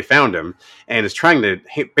 finally found him, and is trying to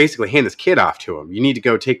basically hand this kid off to him. You need to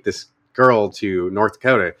go take this girl to North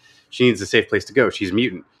Dakota. She needs a safe place to go. She's a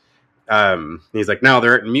mutant. He's like, no,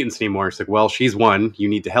 there aren't mutants anymore. It's like, well, she's one. You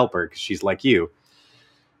need to help her because she's like you.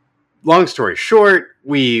 Long story short,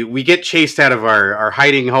 we get chased out of our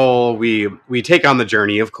hiding hole. We take on the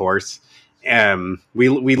journey, of course.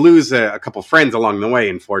 We lose a couple friends along the way,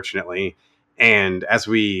 unfortunately. And as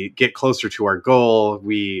we get closer to our goal,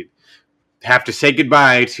 we have to say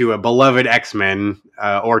goodbye to a beloved X-Men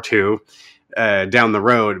or two down the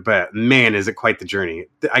road. But man, is it quite the journey.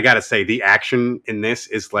 I gotta say, the action in this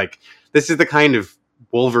is the kind of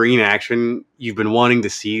Wolverine action you've been wanting to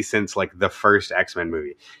see since like the first X-Men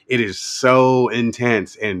movie. It is so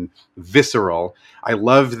intense and visceral. I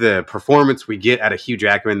love the performance we get out of Hugh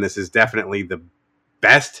Jackman. This is definitely the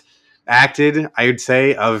best acted, I would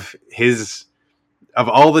say, of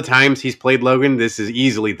all the times he's played Logan. This is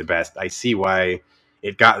easily the best. I see why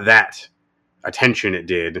it got that attention it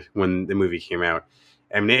did when the movie came out.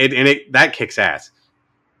 I mean, that kicks ass.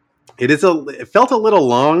 It felt a little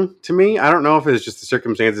long to me. I don't know if it's just the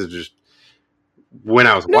circumstances, just when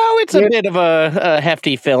I was watching. No, it's a bit of a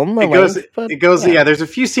hefty film. It goes. Yeah, there's a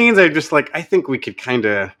few scenes I just like. I think we could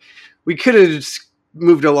have just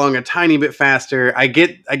moved along a tiny bit faster. I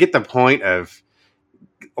get the point of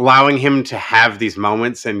allowing him to have these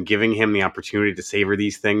moments and giving him the opportunity to savor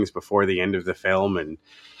these things before the end of the film. And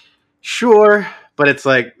sure, but it's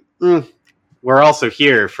like we're also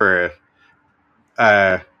here for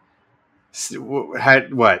six?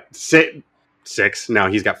 No,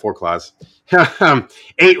 he's got 4 claws.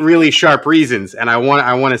 8 really sharp reasons, and I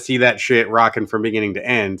want to see that shit rocking from beginning to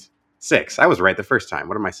end. 6. I was right the first time.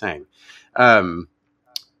 What am I saying?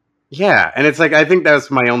 Yeah, and it's like I think that's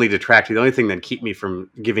my only detractor. The only thing that keep me from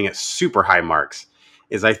giving it super high marks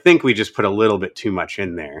is I think we just put a little bit too much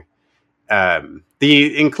in there.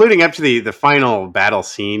 Including up to the final battle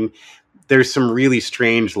scene, there's some really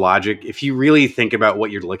strange logic. If you really think about what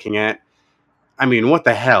you're looking at, I mean, what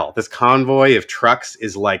the hell? This convoy of trucks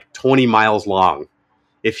is like 20 miles long.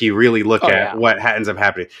 If you really look at what ends up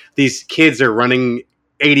happening, these kids are running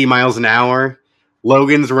 80 miles an hour.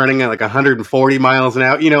 Logan's running at like 140 miles an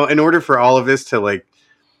hour. You know, in order for all of this to like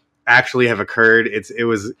actually have occurred, it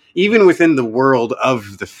was even within the world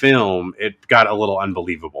of the film, it got a little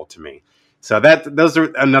unbelievable to me. So those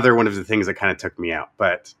are another one of the things that kind of took me out.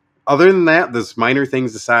 But other than that, those minor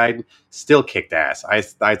things aside, still kicked ass. I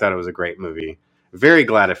thought it was a great movie. Very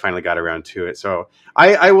glad I finally got around to it. So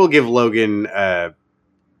I will give Logan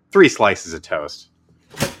 3 slices of toast.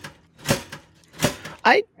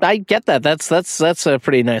 I get that. That's a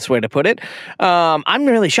pretty nice way to put it. I'm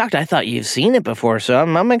really shocked. I thought you've seen it before, so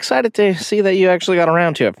I'm excited to see that you actually got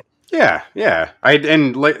around to it. Yeah.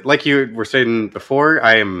 Like you were saying before,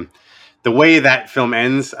 the way that film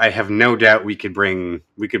ends, I have no doubt we could bring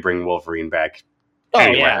Wolverine back. Oh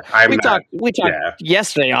anywhere. Yeah, we talked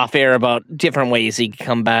yesterday off air about different ways he could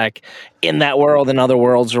come back in that world and other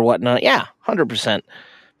worlds or whatnot. Yeah, 100%.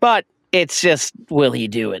 But it's just, will he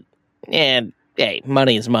do it? And hey,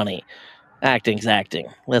 money is money. Acting's acting.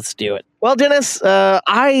 Let's do it. Well, Dennis,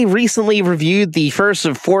 I recently reviewed the first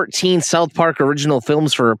of 14 South Park original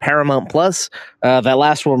films for Paramount Plus. That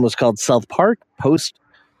last one was called South Park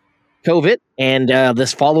Post-COVID, and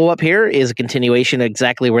this follow-up here is a continuation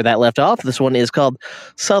exactly where that left off. This one is called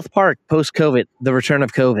South Park Post-COVID, The Return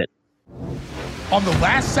of COVID. On the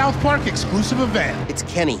last South Park exclusive event, it's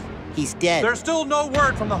Kenny. He's dead. There's still no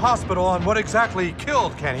word from the hospital on what exactly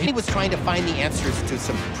killed Kenny. He was trying to find the answers to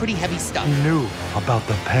some pretty heavy stuff. He knew about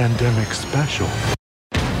the pandemic special.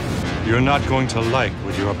 You're not going to like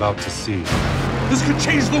what you're about to see. This could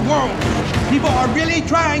change the world. People are really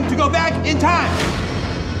trying to go back in time.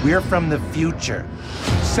 We're from the future.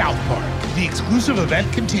 South Park, the exclusive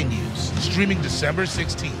event continues. Streaming December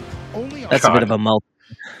 16th. Only on That's a bit of a mouthful.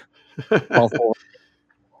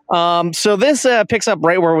 So this picks up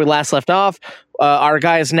right where we last left off. Our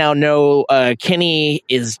guys now know Kenny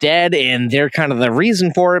is dead, and they're kind of the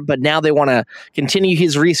reason for it, but now they want to continue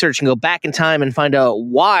his research and go back in time and find out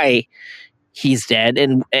why he's dead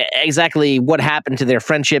and exactly what happened to their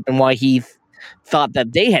friendship and why he thought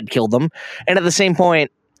that they had killed them. And at the same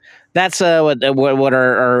point, that's what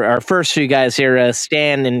our first few guys here,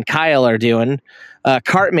 Stan and Kyle, are doing.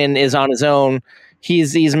 Cartman is on his own.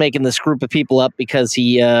 He's making this group of people up because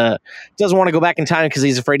he doesn't want to go back in time because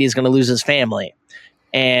he's afraid he's going to lose his family.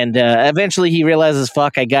 And eventually he realizes,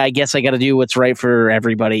 fuck, I guess I got to do what's right for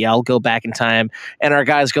everybody. I'll go back in time. And our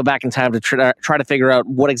guys go back in time to try to figure out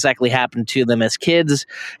what exactly happened to them as kids.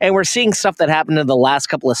 And we're seeing stuff that happened in the last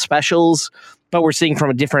couple of specials but we're seeing from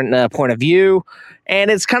a different point of view. And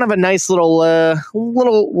it's kind of a nice little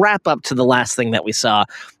wrap up to the last thing that we saw.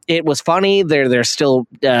 It was funny. They're still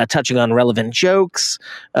touching on relevant jokes.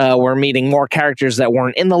 We're meeting more characters that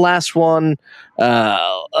weren't in the last one. A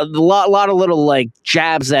lot of little like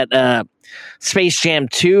jabs at Space Jam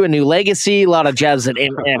 2: A New Legacy. A lot of jabs at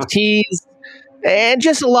NFTs. And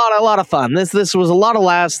just a lot of fun. This was a lot of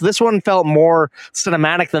laughs. This one felt more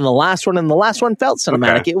cinematic than the last one, and the last one felt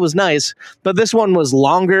cinematic. Okay. It was nice, but this one was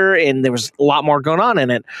longer, and there was a lot more going on in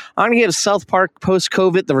it. I'm gonna give South Park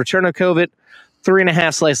post-COVID, the return of COVID,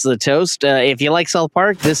 3.5 slices of toast. If you like South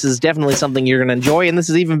Park, this is definitely something you're gonna enjoy, and this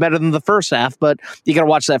is even better than the first half. But you gotta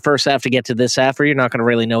watch that first half to get to this half, or you're not gonna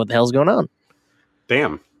really know what the hell's going on.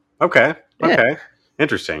 Damn. Okay. Okay.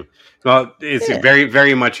 Interesting. Well, it's very,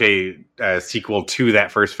 very much a sequel to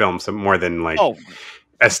that first film, so more than like a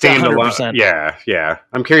standalone. 100%. Yeah.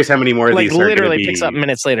 I'm curious how many more of these literally picks up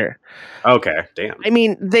minutes later. Okay, damn. I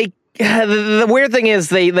mean, the weird thing is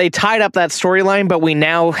they tied up that storyline, but we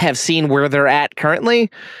now have seen where they're at currently,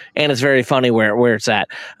 and it's very funny where it's at.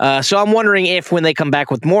 So I'm wondering if when they come back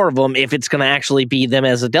with more of them, if it's going to actually be them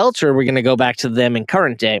as adults, or we're going to go back to them in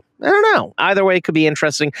current day. I don't know. Either way, it could be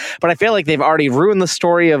interesting, but I feel like they've already ruined the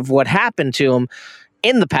story of what happened to them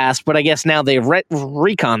in the past, but I guess now they've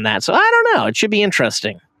recon that. So I don't know. It should be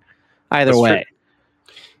interesting. Either way.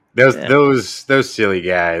 True. Those silly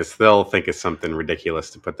guys, they'll think of something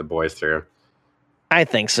ridiculous to put the boys through. I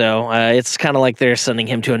think so. It's kind of like they're sending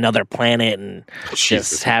him to another planet and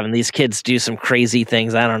just having these kids do some crazy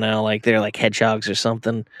things. I don't know, like they're like hedgehogs or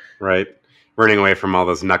something. Right. Running away from all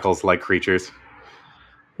those Knuckles-like creatures.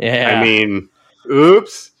 Yeah. I mean,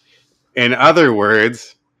 oops. In other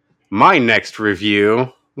words, my next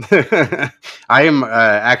review, I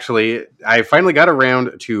finally got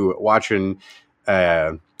around to watching,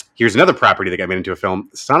 here's another property that got made into a film,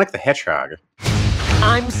 Sonic the Hedgehog.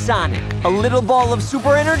 I'm Sonic, a little ball of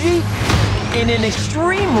super energy in an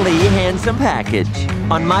extremely handsome package.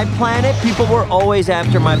 On my planet, people were always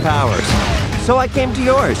after my powers, so I came to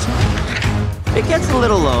yours. It gets a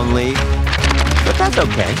little lonely, but that's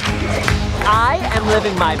okay. I am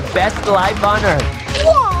living my best life on Earth.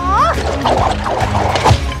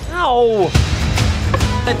 Ow!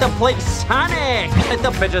 Let the plate Sonic! Let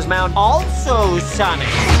the pitcher's mound also Sonic!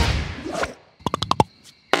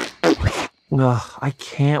 Ugh, I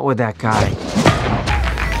can't with that guy.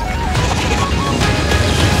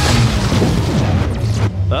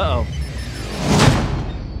 Uh-oh.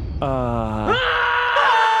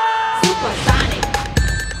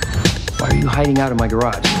 Why are you hiding out in my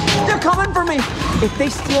garage? They're coming for me! If they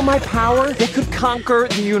steal my power, they could conquer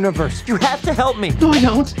the universe. You have to help me. No, I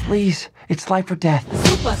don't. Please, it's life or death.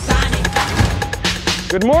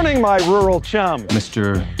 Good morning, my rural chum.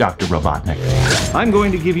 Mr. Dr. Robotnik. I'm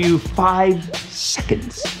going to give you 5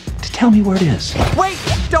 seconds to tell me where it is. Wait!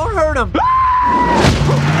 Don't hurt him!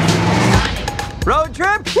 Road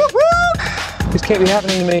trip? This can't be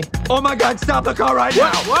happening to me. Oh my God, stop the car right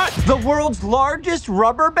now! What? The world's largest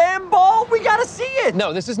rubber band ball? We gotta see it!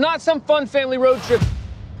 No, this is not some fun family road trip.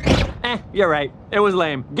 You're right. It was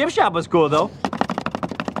lame. Gift shop was cool, though.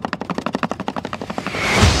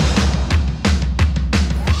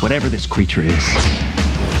 Whatever this creature is,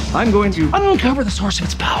 I'm going to uncover the source of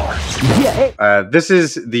its power. Yeah. This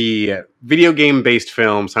is the video game-based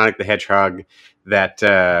film, Sonic the Hedgehog,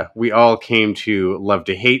 that we all came to love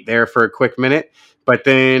to hate there for a quick minute, but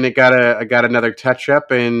then it got another touch-up,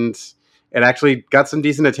 and it actually got some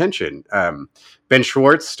decent attention. Ben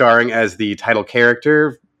Schwartz starring as the title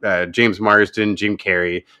character, James Marsden, Jim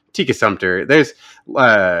Carrey, Tika Sumpter. There's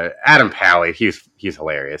Adam Pally. He's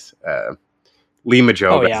hilarious. Lee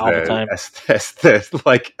Majov as the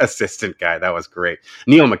like assistant guy. That was great.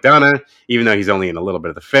 Neil McDonough, even though he's only in a little bit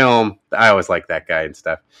of the film, I always like that guy and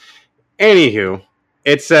stuff. Anywho,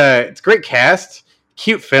 it's a great cast,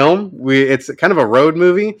 cute film. It's kind of a road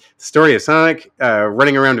movie. The story of Sonic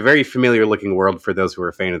running around a very familiar looking world for those who are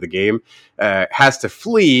a fan of the game. Has to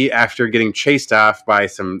flee after getting chased off by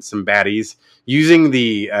some baddies, using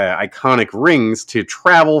the iconic rings to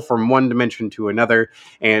travel from one dimension to another,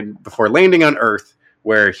 and before landing on Earth,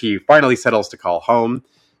 where he finally settles to call home,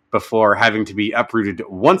 before having to be uprooted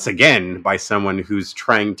once again by someone who's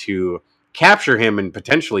trying to capture him and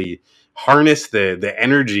potentially harness the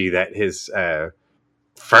energy that his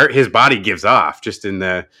body gives off, just in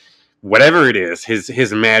the whatever it is,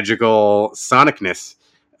 his magical sonicness.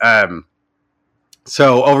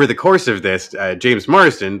 So over the course of this, James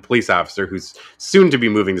Marsden, police officer who's soon to be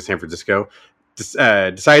moving to San Francisco,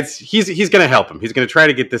 decides he's going to help him. He's going to try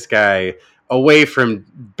to get this guy away from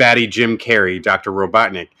baddie Jim Carrey, Dr.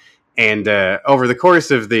 Robotnik, And over the course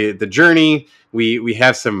of the journey, we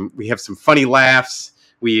have some funny laughs.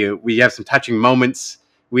 We have some touching moments.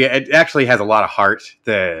 It actually has a lot of heart.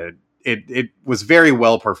 It was very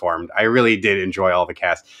well performed. I really did enjoy all the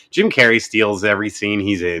cast. Jim Carrey steals every scene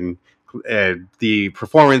he's in. The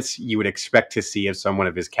performance you would expect to see of someone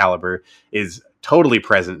of his caliber is totally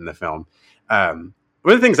present in the film. One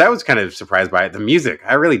of the things I was kind of surprised by, the music,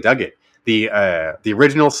 I really dug it. The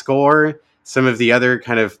original score, some of the other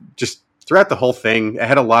kind of just throughout the whole thing, it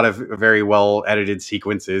had a lot of very well edited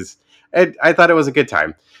sequences. I thought it was a good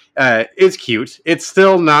time. It's cute. It's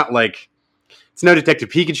still not like, it's no Detective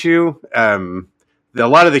Pikachu. A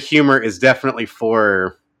lot of the humor is definitely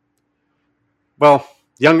for, well,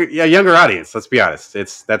 younger audience. Let's be honest.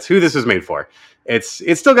 That's who this was made for. It's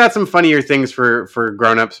still got some funnier things for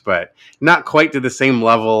grown-ups, but not quite to the same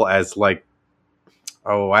level as like,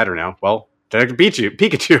 I don't know. Well, Detective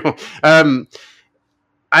Pikachu.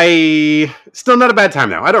 I still not a bad time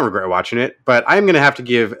though. I don't regret watching it, but I'm going to have to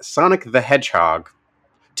give Sonic the Hedgehog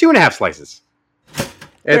 2.5 slices.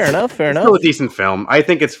 Fair enough. It's still a decent film. I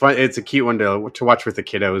think it's fun. It's a cute one to watch with the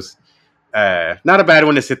kiddos. Not a bad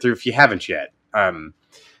one to sit through if you haven't yet.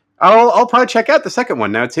 I'll probably check out the second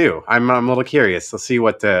one now too. I'm a little curious. Let's see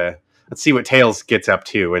what Tails gets up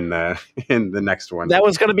to in the next one. That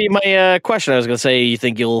was going to be my question. I was going to say, you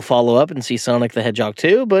think you'll follow up and see Sonic the Hedgehog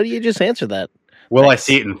 2, but you just answered that. Will I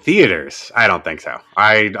see it in theaters? I don't think so.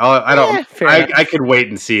 I don't. I could wait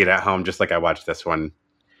and see it at home, just like I watched this one.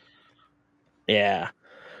 Yeah.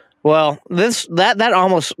 Well, that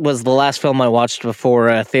almost was the last film I watched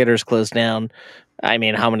before theaters closed down. I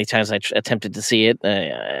mean, how many times I attempted to see it?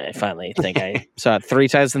 I finally think I saw it 3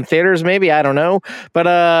 times in theaters, maybe. I don't know.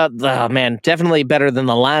 But, man, definitely better than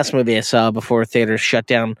the last movie I saw before theaters shut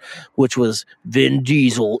down, which was Vin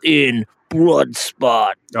Diesel in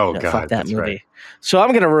Bloodspot. Oh, God. Fuck that movie. Right. So I'm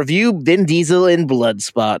going to review Vin Diesel in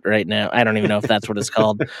Bloodspot right now. I don't even know if that's what it's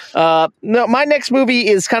called. No, my next movie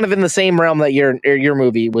is kind of in the same realm that your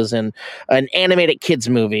movie was in, an animated kids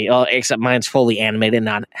movie, except mine's fully animated,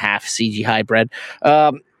 not half CG hybrid.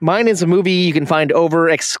 Mine is a movie you can find over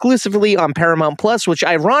exclusively on Paramount Plus, which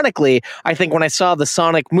ironically, I think when I saw the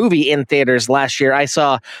Sonic movie in theaters last year, I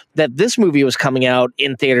saw that this movie was coming out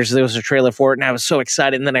in theaters. There was a trailer for it, and I was so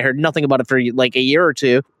excited, and then I heard nothing about it for like a year or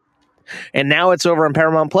two. And now it's over on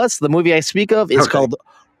Paramount Plus. The movie I speak of is called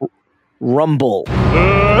Rumble.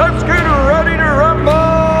 Let's get ready to rumble!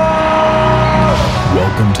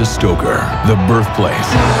 Welcome to Stoker, the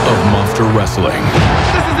birthplace of monster wrestling.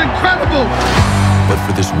 This is incredible! But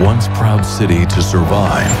for this once proud city to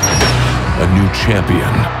survive, a new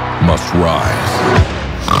champion must rise.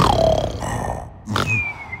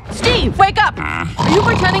 Steve, wake up! Are you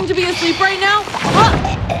pretending to be asleep right now?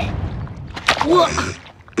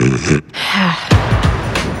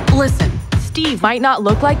 Listen, Steve might not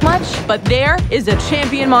look like much, but there is a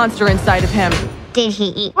champion monster inside of him. Did he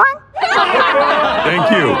eat one? Thank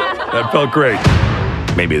you. That felt great.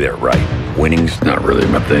 Maybe they're right. Winning's not really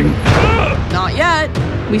my thing. Not yet.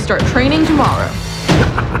 We start training tomorrow.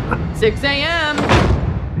 6 a.m.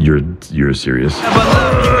 You're serious?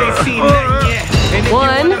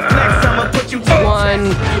 One.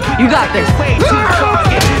 You got this.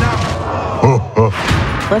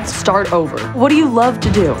 Let's start over. What do you love to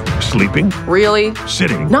do? Sleeping? Really?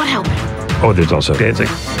 Sitting? Not helping. Oh, there's also dancing.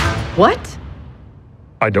 What?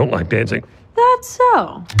 I don't like dancing. That's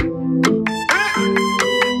so.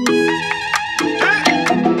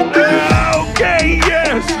 Okay,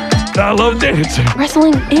 yes! I love dancing.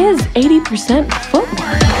 Wrestling is 80%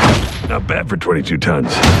 footwork. Not bad for 22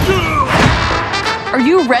 tons. Are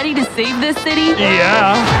you ready to save this city?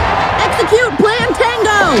 Yeah. Execute Plan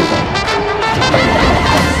Tango!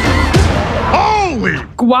 Holy!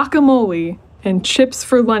 Guacamole and chips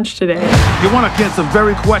for lunch today. You're one against a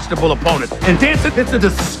very questionable opponent, and dancing is a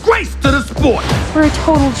disgrace to the sport. We're a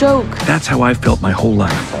total joke. That's how I felt my whole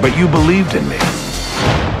life. But you believed in me.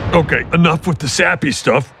 Okay, enough with the sappy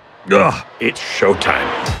stuff. Ugh, it's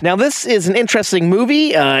showtime. Now, this is an interesting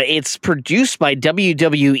movie. It's produced by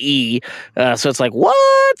WWE, so it's like,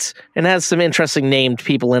 what? And has some interesting named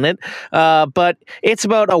people in it. But it's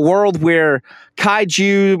about a world where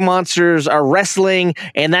kaiju monsters are wrestling,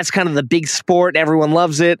 and that's kind of the big sport. Everyone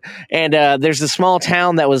loves it. And there's a small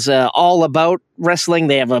town that was all about wrestling.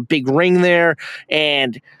 They have a big ring there,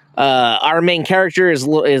 and our main character is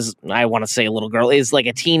I want to say a little girl, is like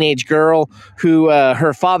a teenage girl who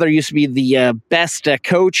her father used to be the best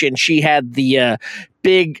coach, and she had the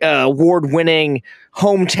big award-winning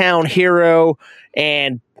hometown hero.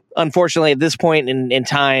 And unfortunately, at this point in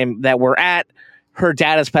time that we're at, her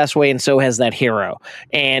dad has passed away, and so has that hero.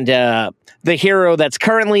 And the hero that's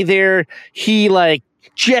currently there, he like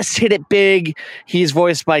just hit it big. He's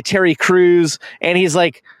voiced by Terry Crews, and he's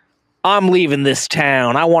like, I'm leaving this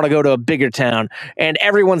town. I want to go to a bigger town. And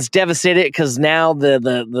everyone's devastated because now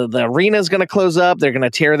the arena is going to close up. They're going to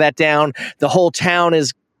tear that down. The whole town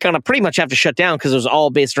is going to pretty much have to shut down because it was all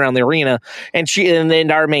based around the arena. And then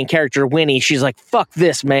our main character, Winnie, she's like, fuck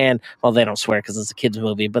this, man. Well, they don't swear because it's a kid's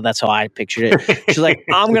movie, but that's how I pictured it. She's like,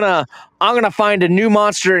 I'm gonna find a new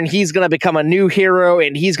monster, and he's gonna become a new hero,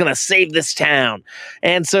 and he's gonna save this town.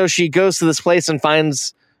 And so she goes to this place and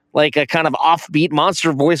finds like a kind of offbeat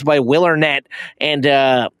monster voiced by Will Arnett. And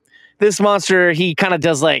this monster, he kind of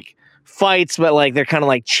does like fights, but like they're kind of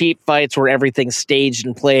like cheap fights where everything's staged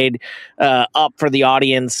and played up for the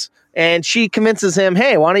audience. And she convinces him,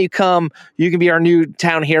 hey, why don't you come? You can be our new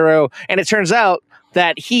town hero. And it turns out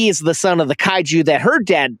that he is the son of the kaiju that her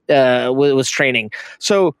dad was training.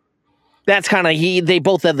 So that's kind of they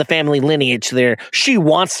both have the family lineage there. She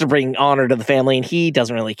wants to bring honor to the family, and he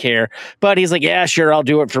doesn't really care. But he's like, yeah, sure, I'll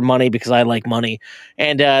do it for money because I like money.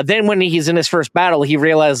 And then when he's in his first battle, he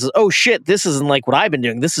realizes, oh, shit, this isn't like what I've been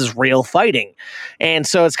doing. This is real fighting. And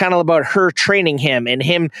so it's kind of about her training him and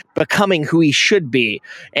him becoming who he should be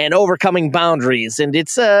and overcoming boundaries. And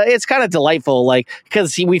it's kind of delightful, like,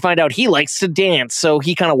 because we find out he likes to dance. So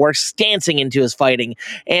he kind of works dancing into his fighting.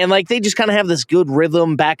 And like they just kind of have this good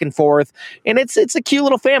rhythm back and forth. And it's a cute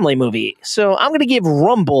little family movie. So I'm going to give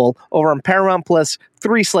Rumble over on Paramount Plus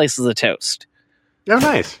 3 slices of toast. Oh,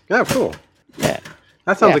 nice. Yeah, cool. Yeah.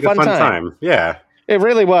 That sounds like a fun time. Yeah. It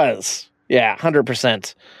really was. Yeah,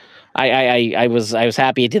 100%. I was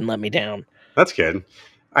happy it didn't let me down. That's good.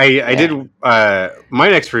 I did my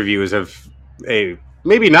next review is of a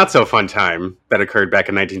maybe not so fun time that occurred back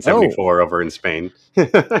in 1974 over in Spain.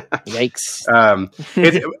 Yikes.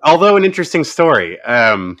 Although an interesting story.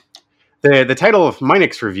 The title of my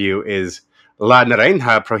next review is La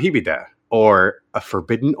Naranja Prohibida, or A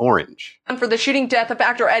Forbidden Orange. And for the shooting death of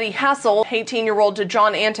actor Eddie Hassel, 18-year-old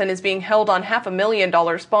John Anton is being held on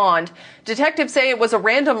 $500,000 bond. Detectives say it was a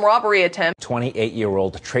random robbery attempt.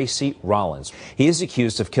 28-year-old Tracy Rollins. He is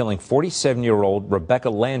accused of killing 47-year-old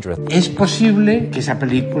Rebecca Landreth. Es posible que esa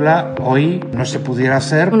película hoy no se pudiera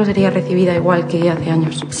hacer. No sería recibida igual que hace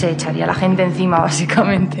años. Se echaría la gente encima,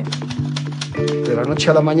 básicamente. De la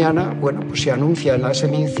noche a la mañana, bueno, pues se anuncia en la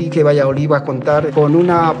SMINCI que Valladolid va a contar con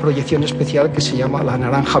una proyección especial que se llama La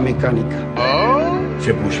Naranja Mecánica.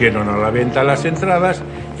 Se pusieron a la venta las entradas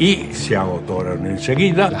y se agotaron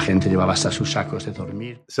enseguida. La gente llevaba hasta sus sacos de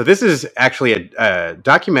dormir. So this is actually a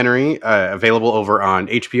documentary available over on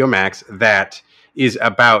HBO Max that is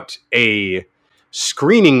about a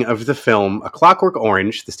screening of the film A Clockwork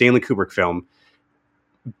Orange, the Stanley Kubrick film,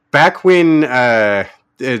 back when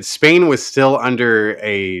Spain was still under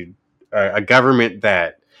a government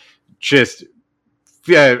that just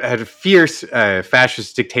had a fierce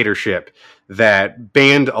fascist dictatorship that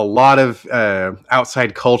banned a lot of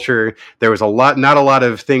outside culture. There was not a lot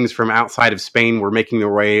of things from outside of Spain were making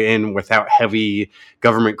their way in without heavy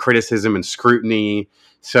government criticism and scrutiny.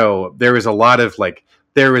 So there was a lot of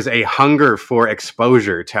there was a hunger for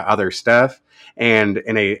exposure to other stuff. And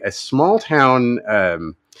in a small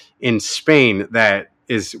town in Spain that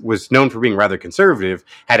was known for being rather conservative,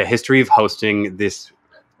 had a history of hosting this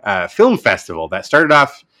film festival that started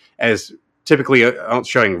off as typically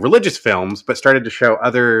showing religious films, but started to show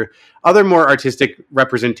other more artistic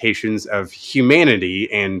representations of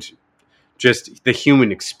humanity and just the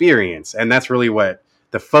human experience. And that's really what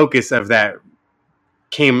the focus of that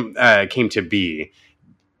came to be.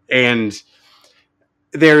 And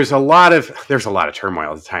there's a lot of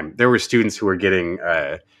turmoil at the time. There were students who were getting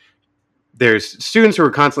there's students who were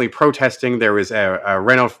constantly protesting. There was a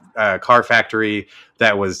rental car factory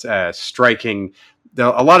that was striking.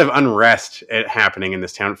 A lot of unrest happening in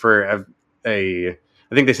this town. I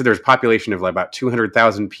think they said there was a population of about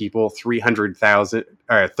 200,000 people.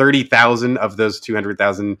 30,000 of those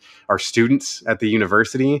 200,000 are students at the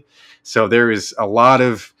university. So there is a lot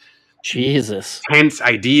of tense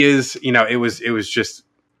ideas. It was just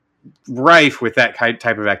rife with that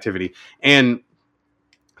type of activity. And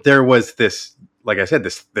there was this, like I said,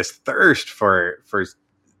 this thirst for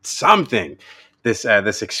something, this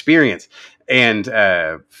experience, and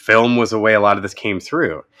film was a way a lot of this came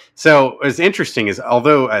through. So what's interesting is,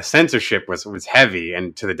 although censorship was heavy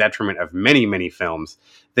and to the detriment of many films,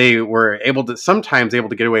 they were sometimes able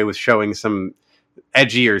to get away with showing some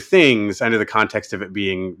edgier things under the context of it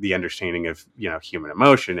being the understanding of human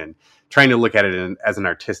emotion and trying to look at it as an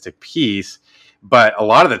artistic piece. But a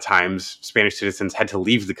lot of the times, Spanish citizens had to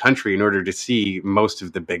leave the country in order to see most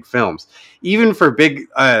of the big films. Even for big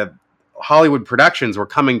Hollywood productions were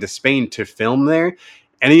coming to Spain to film there,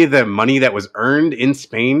 any of the money that was earned in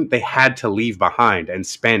Spain, they had to leave behind and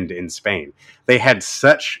spend in Spain. They had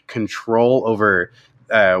such control over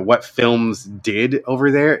what films did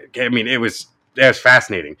over there. I mean, it was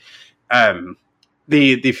fascinating.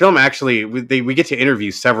 The film actually, we get to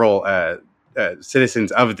interview several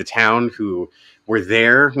citizens of the town who were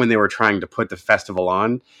there when they were trying to put the festival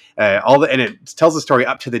on. And it tells the story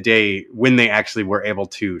up to the day when they actually were able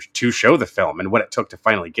to show the film and what it took to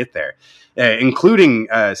finally get there, including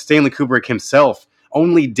Stanley Kubrick himself.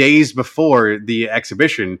 Only days before the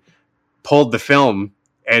exhibition, pulled the film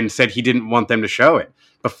and said he didn't want them to show it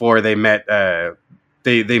before they met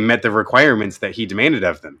they met the requirements that he demanded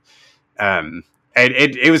of them. And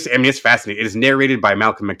it was, I mean, it's fascinating. It is narrated by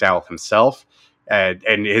Malcolm McDowell himself.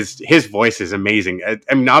 And his voice is amazing.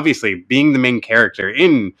 I mean, obviously, being the main character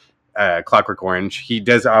in Clockwork Orange, he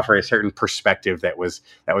does offer a certain perspective that was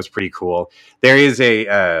pretty cool. There is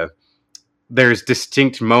there's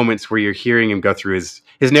distinct moments where you're hearing him go through his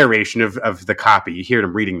narration of the copy. You hear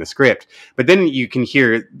him reading the script, but then you can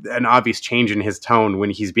hear an obvious change in his tone when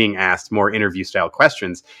he's being asked more interview style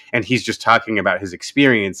questions, and he's just talking about his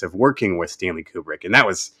experience of working with Stanley Kubrick, and that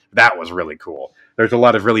was really cool. There's a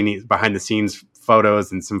lot of really neat behind the scenes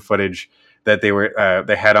photos and some footage that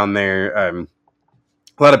they had on there. A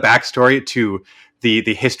lot of backstory to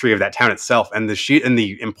the history of that town itself, and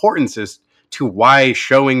the importance is to why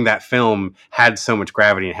showing that film had so much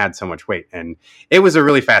gravity and had so much weight. And it was a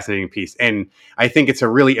really fascinating piece. And I think it's a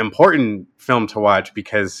really important film to watch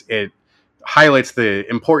because it highlights the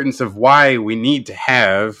importance of why we need to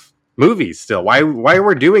have movies still, why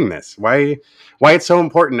we're doing this, why it's so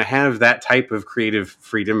important to have that type of creative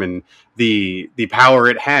freedom and the power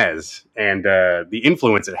it has and the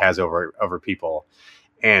influence it has over people.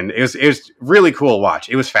 And it was really cool to watch.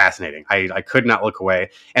 It was fascinating. I could not look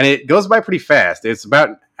away. And it goes by pretty fast. It's about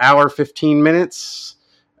an hour, 15 minutes.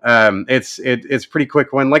 It's a pretty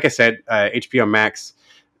quick one. Like I said, HBO Max,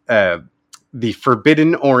 The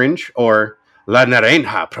Forbidden Orange, or La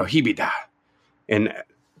Naranja Prohibida in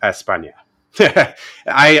España.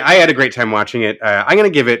 I had a great time watching it. I'm going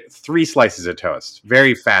to give it 3 slices of toast.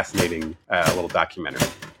 Very fascinating little documentary.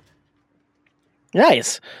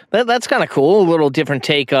 Nice. That's kind of cool. A little different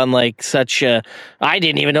take on like such. I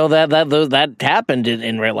didn't even know that happened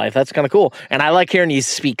in real life. That's kind of cool. And I like hearing you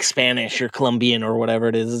speak Spanish or Colombian or whatever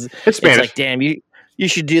it is. It's Spanish. It's like, damn, you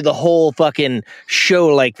should do the whole fucking show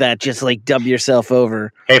like that. Just like dub yourself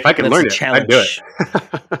over. Hey, if I can learn it, I'd do it.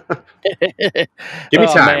 Give me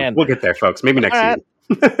time. Man. We'll get there, folks. Maybe next year.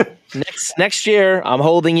 Next year, I'm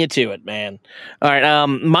holding you to it, man. All right.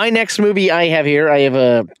 My next movie I have here, I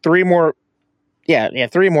have 3 more. Yeah,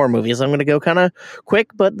 3 more movies. I'm going to go kind of quick,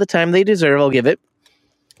 but the time they deserve, I'll give it.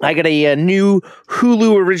 I got a new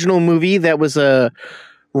Hulu original movie that was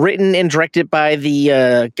written and directed by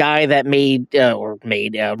the guy that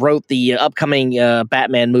wrote the upcoming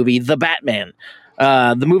Batman movie, The Batman.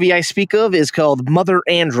 The movie I speak of is called Mother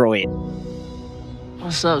Android.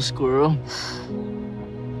 What's up, Squirrel?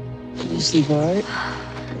 You sleep all right?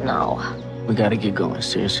 No. We got to get going,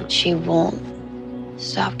 seriously. She won't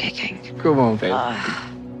stop kicking. Come on, baby.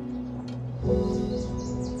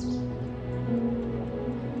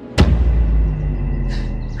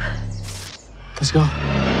 Let's go.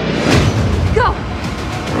 Go!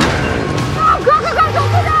 Go!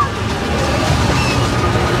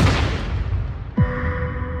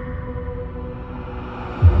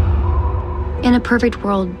 In a perfect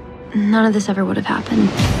world, none of this ever would have happened.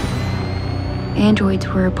 Androids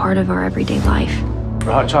were a part of our everyday life.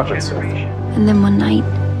 Hot chocolate, sir. And then one night,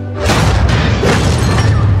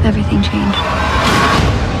 everything changed.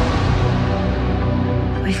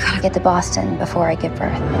 We've got to get to Boston before I give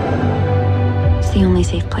birth. It's the only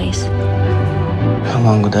safe place. How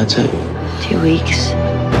long would that take? 2 weeks.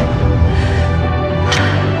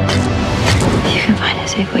 If you can find a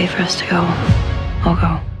safe way for us to go, I'll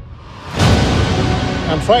go.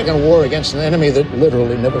 I'm fighting a war against an enemy that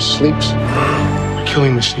literally never sleeps.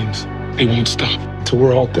 Killing machines. They won't stop till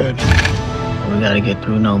we're all dead. We gotta get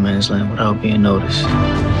through no man's land without being noticed.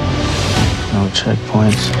 No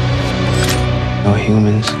checkpoints. No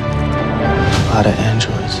humans. A lot of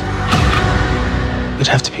androids. We'd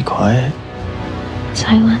have to be quiet.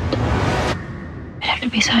 Silent. We'd have to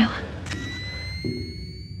be silent.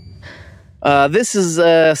 This is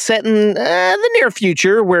set in the near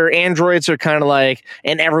future where androids are kind of like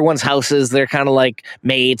in everyone's houses. They're kind of like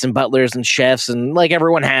maids and butlers and chefs, and like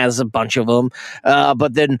everyone has a bunch of them.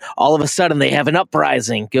 But then all of a sudden they have an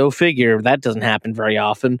uprising. Go figure. That doesn't happen very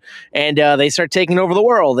often. And they start taking over the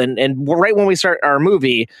world. And right when we start our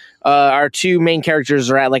movie, our two main characters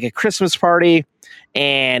are at like a Christmas party,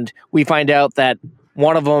 and we find out that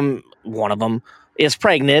one of them is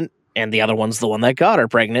pregnant. And the other one's the one that got her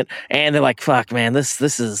pregnant, and they're like, "Fuck, man, this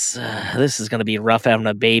is going to be rough having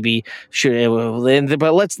a baby."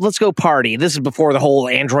 But let's go party. This is before the whole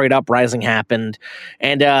android uprising happened,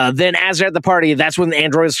 and then as they're at the party, that's when the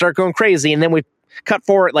androids start going crazy. And then we cut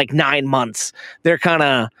forward like 9 months. They're kind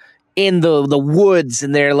of in the woods,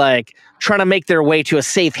 and they're like trying to make their way to a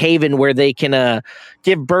safe haven where they can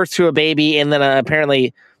give birth to a baby, and then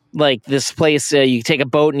apparently. Like this place, you take a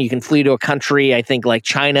boat and you can flee to a country, I think like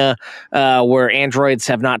China, where androids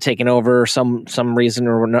have not taken over some reason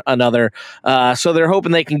or another. So they're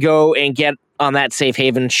hoping they can go and get on that safe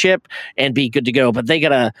haven ship and be good to go. But they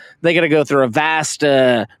gotta go through a vast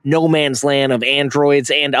no man's land of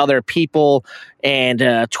androids and other people,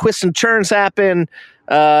 and twists and turns happen.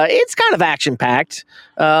 It's kind of action packed.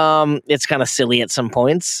 It's kind of silly at some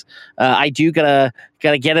points. I do gotta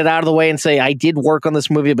get it out of the way and say I did work on this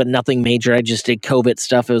movie, but nothing major. I just did COVID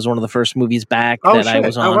stuff. It was one of the first movies back that I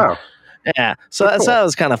was on. Oh, wow. Yeah, so that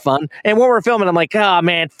was kind of fun. And when we're filming, I'm like, oh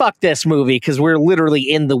man, fuck this movie, because we're literally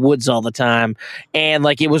in the woods all the time, and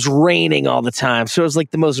like it was raining all the time, so it was like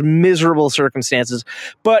the most miserable circumstances.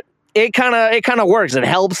 But it kind of works. It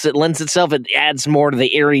helps. It lends itself. It adds more to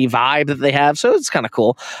the eerie vibe that they have. So it's kind of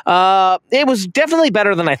cool. It was definitely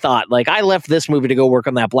better than I thought. Like I left this movie to go work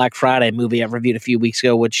on that Black Friday movie I reviewed a few weeks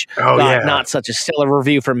ago, which got not such a stellar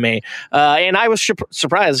review from me. And I was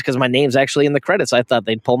surprised because my name's actually in the credits. I thought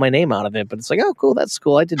they'd pull my name out of it, but it's like, oh, cool. That's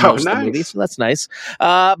cool. I did most of the movie, so that's nice.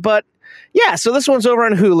 But yeah, so this one's over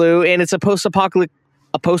on Hulu, and it's a post-apocalyptic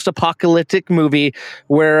movie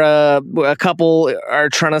where a couple are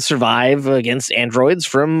trying to survive against androids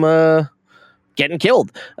from getting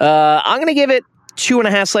killed. I'm going to give it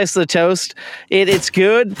 2.5 slices of toast. It's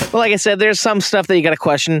good. But like I said, there's some stuff that you got to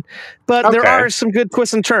question. But there are some good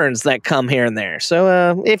twists and turns that come here and there.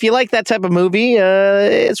 So if you like that type of movie,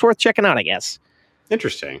 it's worth checking out, I guess.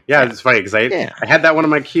 Interesting. Yeah, it's funny because I had that one in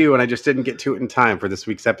my queue and I just didn't get to it in time for this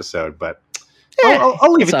week's episode, but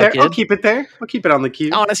I'll leave it there. I'll keep it there. I'll keep it on the queue.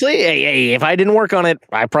 Honestly, if I didn't work on it,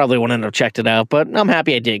 I probably wouldn't have checked it out. But I'm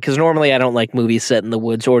happy I did, because normally I don't like movies set in the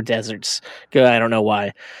woods or deserts. I don't know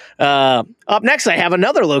why. Up next, I have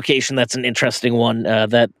another location that's an interesting one.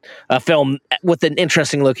 That a film with an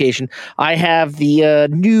interesting location. I have the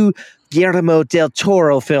new Guillermo del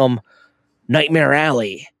Toro film, Nightmare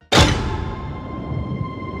Alley.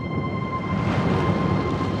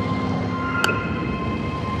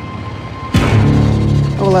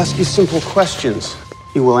 I will ask you simple questions.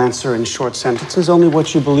 You will answer in short sentences only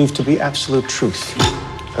what you believe to be absolute truth.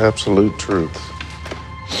 Absolute truth.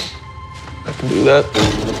 I can do that.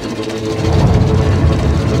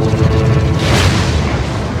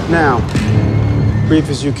 Now, brief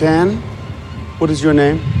as you can, what is your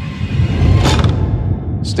name?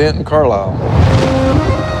 Stanton Carlisle.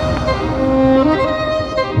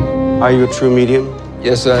 Are you a true medium?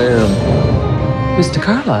 Yes, I am. Mr.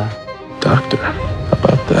 Carlisle. Doctor, how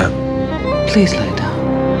about that? Please lay down.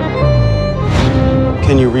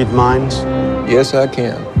 Can you read minds? Yes, I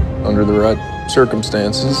can. Under the right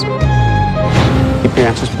circumstances. Keep your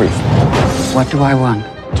answers brief. What do I want?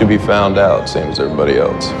 To be found out, same as everybody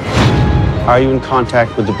else. Are you in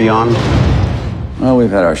contact with the beyond? Well,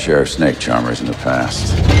 we've had our share of snake charmers in the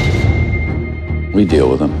past. We deal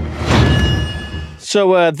with them.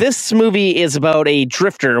 So this movie is about a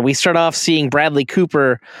drifter. We start off seeing Bradley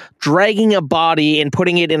Cooper dragging a body and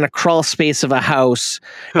putting it in a crawl space of a house,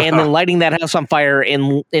 and then lighting that house on fire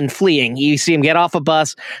and fleeing. You see him get off a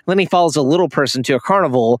bus, then he follows a little person to a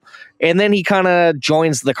carnival, and then he kind of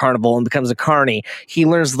joins the carnival and becomes a carny. He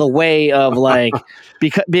learns the way of like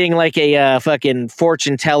being like a fucking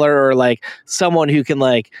fortune teller, or like someone who can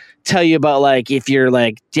like tell you about like if you're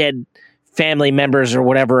like dead family members or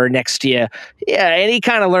whatever are next to you. Yeah, and he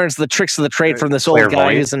kind of learns the tricks of the trade from this old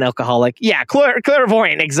guy who's an alcoholic. Yeah,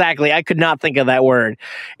 clairvoyant, exactly. I could not think of that word.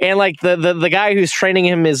 And like the guy who's training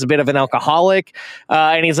him is a bit of an alcoholic,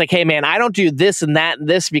 and he's like, hey man, I don't do this and that and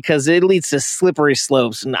this because it leads to slippery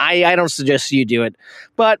slopes, and I don't suggest you do it.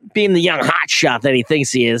 But being the young hotshot that he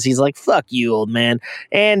thinks he is, he's like, fuck you, old man.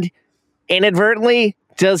 And inadvertently,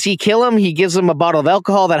 does he kill him? He gives him a bottle of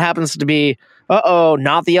alcohol that happens to be uh-oh,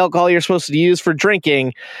 not the alcohol you're supposed to use for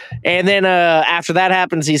drinking. And then after that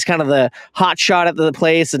happens, he's kind of the hot shot at the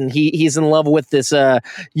place, and he's in love with this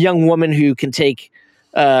young woman who can take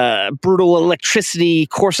brutal electricity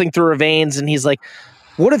coursing through her veins, and he's like,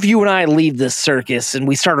 what if you and I leave this circus and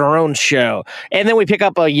we start our own show? And then we pick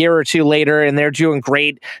up a year or two later, and they're doing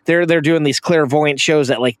great. They're doing these clairvoyant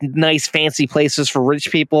shows at like nice fancy places for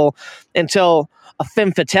rich people, until a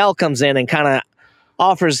femme fatale comes in and kind of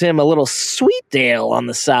offers him a little sweet deal on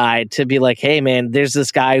the side to be like, hey man, there's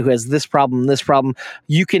this guy who has this problem.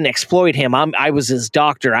 You can exploit him. I was his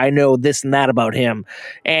doctor. I know this and that about him.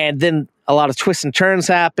 And then a lot of twists and turns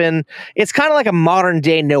happen. It's kind of like a modern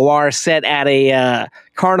day noir set at a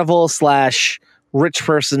carnival / rich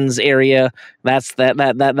person's area.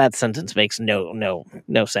 That sentence makes no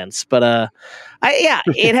sense. But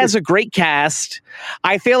it has a great cast.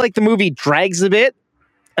 I feel like the movie drags a bit,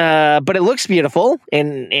 but it looks beautiful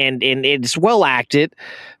and it's well acted.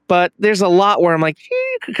 But there's a lot where I'm like,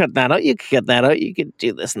 you could cut that out. You could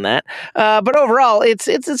do this and that. But overall, it's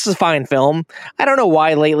a fine film. I don't know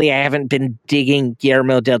why lately I haven't been digging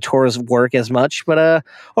Guillermo del Toro's work as much. But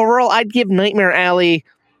overall, I'd give Nightmare Alley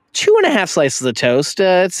 2.5 slices of toast.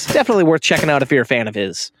 It's definitely worth checking out if you're a fan of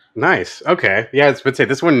his. Nice. Okay. Yeah, I was about to say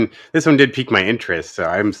this one did pique my interest, so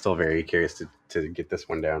I'm still very curious to get this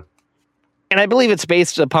one down. And I believe it's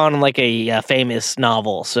based upon like a famous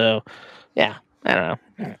novel. So yeah, I don't know.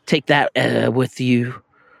 Take that with you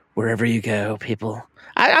wherever you go, people.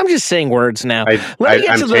 I'm just saying words now. I'm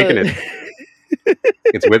taking it.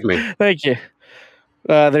 It's with me. Thank you.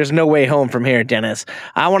 There's no way home from here, Dennis.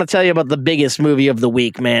 I want to tell you about the biggest movie of the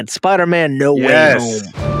week, man. Spider-Man No Way Home.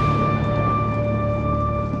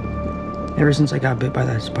 Ever since I got bit by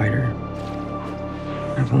that spider,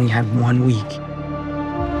 I've only had 1 week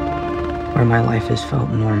where my life has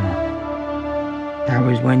felt normal. That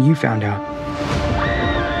was when you found out.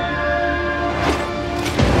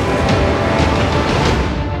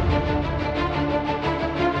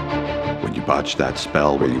 When you botched that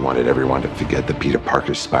spell where you wanted everyone to forget the Peter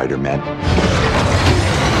Parker Spider-Man,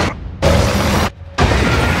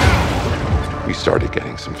 we started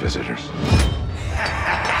getting some visitors.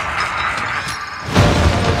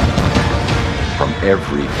 From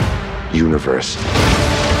every universe.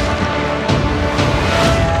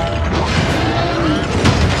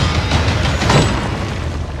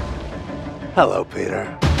 Hello,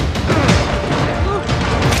 Peter.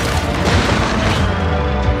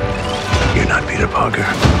 You're not Peter Parker.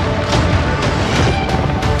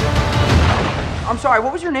 I'm sorry,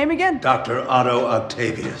 what was your name again? Dr. Otto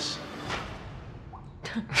Octavius.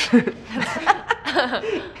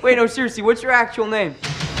 Wait, no, seriously, what's your actual name?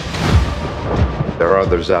 There are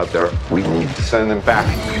others out there. We need to send them back.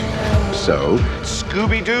 So,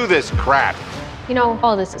 Scooby-Doo this crap. You know,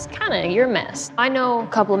 all this is kind of your mess. I know a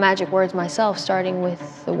couple of magic words myself, starting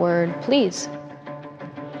with the word please.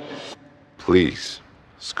 Please,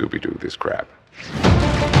 Scooby-Doo this crap.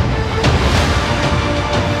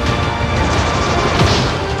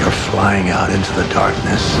 You're flying out into the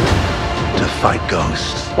darkness to fight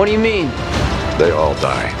ghosts. What do you mean? They all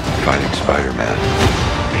die fighting Spider-Man.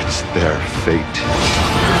 It's their fate.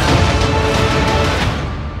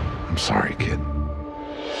 I'm sorry, kid.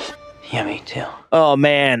 Yeah, me too. Oh,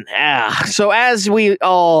 man. So as we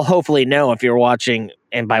all hopefully know, if you're watching,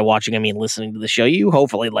 and by watching, I mean listening to the show, you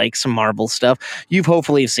hopefully like some Marvel stuff. You've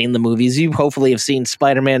hopefully seen the movies. You hopefully have seen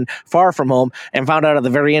Spider-Man Far From Home and found out at the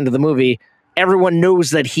very end of the movie, everyone knows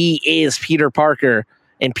that he is Peter Parker.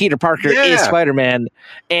 And Peter Parker is Spider-Man.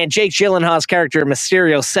 And Jake Gyllenhaal's character,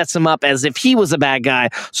 Mysterio, sets him up as if he was a bad guy.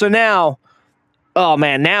 So now, oh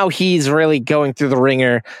man, now he's really going through the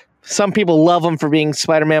ringer. Some people love him for being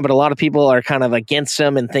Spider-Man, but a lot of people are kind of against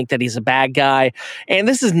him and think that he's a bad guy. And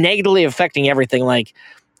this is negatively affecting everything. Like,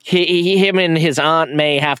 him and his aunt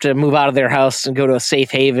May have to move out of their house and go to a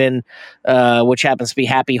safe haven, which happens to be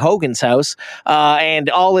Happy Hogan's house.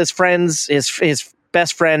 And all his friends, his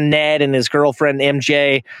best friend Ned and his girlfriend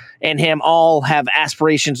MJ and him all have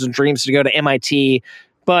aspirations and dreams to go to MIT.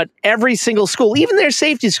 But every single school, even their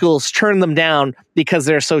safety schools, turn them down because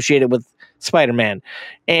they're associated with Spider-Man.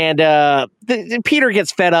 And Peter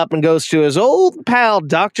gets fed up and goes to his old pal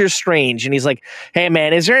Doctor Strange, and he's like, hey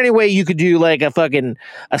man, is there any way you could do like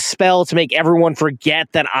a spell to make everyone forget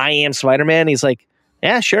that I am Spider-Man? He's like,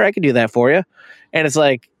 yeah, sure, I could do that for you. And it's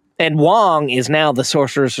like, and Wong is now the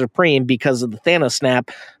Sorcerer Supreme because of the Thanos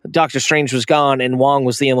snap. Doctor Strange was gone and Wong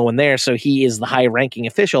was the only one there, so he is the high-ranking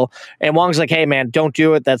official. And Wong's like, hey man, don't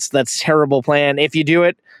do it. That's a terrible plan. If you do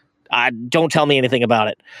it, Don't tell me anything about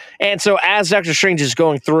it. And so as Doctor Strange is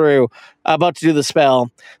going through, about to do the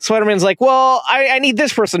spell, Spider-Man's like, well, I need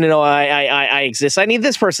this person to know I exist. I need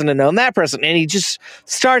this person to know, and that person. And he just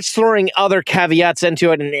starts throwing other caveats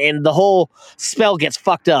into it, and the whole spell gets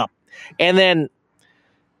fucked up. And then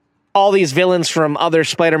all these villains from other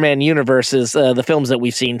Spider-Man universes, the films that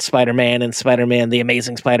we've seen, Spider-Man and Spider-Man, the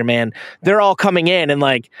Amazing Spider-Man, they're all coming in, and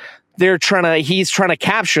like he's trying to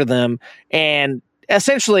capture them, and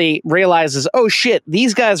essentially realizes, oh shit,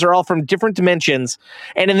 these guys are all from different dimensions,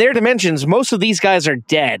 and in their dimensions, most of these guys are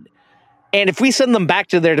dead. And if we send them back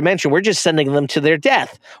to their dimension, we're just sending them to their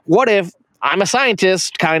death. What if I'm a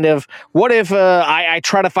scientist, kind of? What if I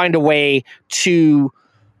try to find a way to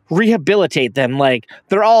rehabilitate them? Like,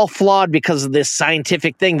 they're all flawed because of this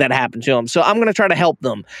scientific thing that happened to them, so I'm going to try to help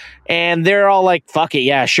them. And they're all like, fuck it,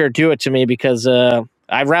 yeah, sure, do it to me, because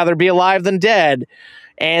I'd rather be alive than dead.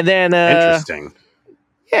 And then interesting.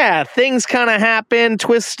 Yeah, things kind of happen,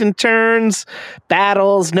 twists and turns,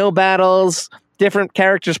 battles, no battles, different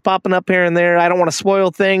characters popping up here and there. I don't want to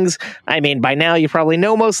spoil things. I mean, by now you probably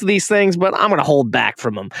know most of these things, but I'm going to hold back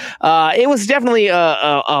from them. It was definitely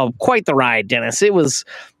quite the ride, Dennis. It was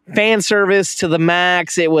fan service to the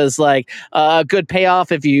max. It was like a good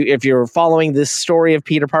payoff if you're following this story of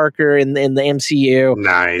Peter Parker in the MCU.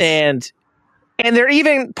 Nice. And they're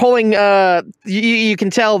even pulling, you can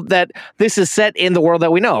tell that this is set in the world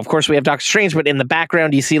that we know. Of course, we have Doctor Strange, but in the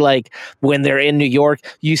background, you see, like, when they're in New York,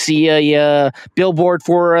 you see a billboard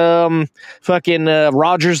for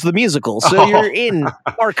Rogers the Musical. So you're in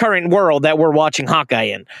our current world that we're watching Hawkeye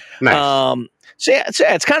in. Nice. So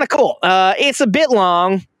it's kind of cool. It's a bit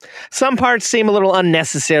long. Some parts seem a little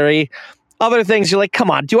unnecessary. Other things, you're like, come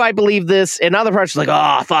on, do I believe this? And other parts, you're like,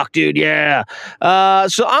 oh, fuck, dude, yeah. So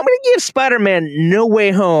I'm going to give Spider-Man No Way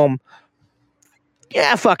Home.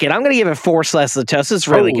 Yeah, fuck it. I'm going to give it 4 slices of toast. It's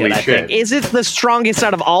really good, I think. Is it the strongest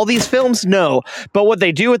out of all these films? No. But what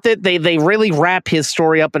they do with it, they really wrap his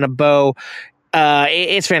story up in a bow.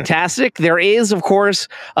 It's fantastic. There is, of course,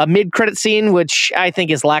 a mid-credit scene, which I think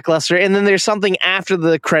is lackluster. And then there's something after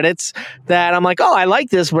the credits that I'm like, oh, I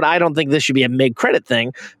like this, but I don't think this should be a mid-credit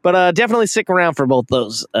thing. But definitely stick around for both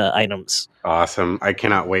those items. Awesome. I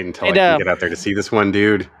cannot wait until I can get out there to see this one,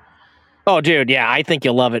 dude. Oh, dude, yeah, I think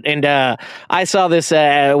you'll love it. And I saw this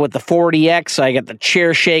with the 4DX, so I got the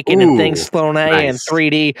chair shaking and things thrown at you in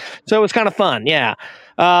 3D. So it was kind of fun, yeah.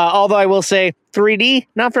 Although I will say 3D,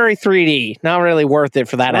 not very 3D, not really worth it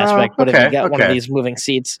for that aspect. But if you got one of these moving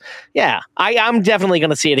seats, yeah, I'm definitely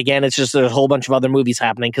going to see it again. It's just a whole bunch of other movies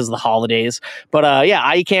happening because of the holidays. But yeah,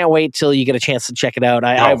 I can't wait till you get a chance to check it out.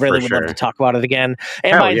 I really would love to talk about it again.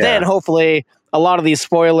 And by then, hopefully, a lot of these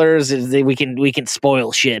spoilers, we can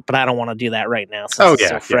spoil shit, but I don't want to do that right now since it's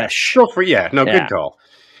so fresh. Good call.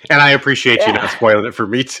 And I appreciate you not spoiling it for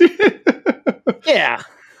me too. Yeah.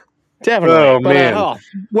 Definitely. Oh, man.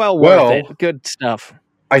 Well worth it. Good stuff.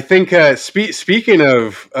 I think speaking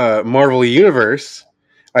of Marvel Universe,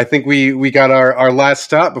 I think we got our last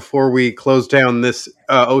stop before we close down this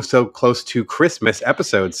so close to Christmas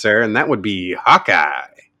episode, sir, and that would be Hawkeye.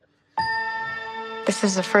 This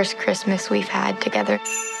is the first Christmas we've had together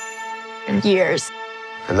in years.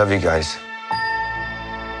 I love you guys.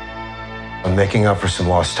 I'm making up for some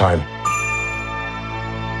lost time.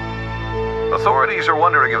 Authorities are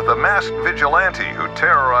wondering if the masked vigilante who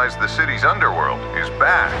terrorized the city's underworld is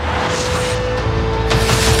back.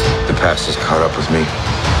 The past has caught up with me.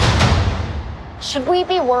 Should we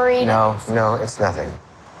be worried? No, it's nothing.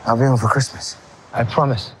 I'll be home for Christmas. I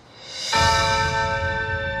promise.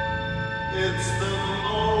 It's the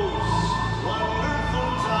most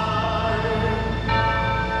wonderful time.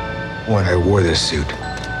 When I wore this suit,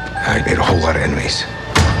 I made a whole lot of enemies.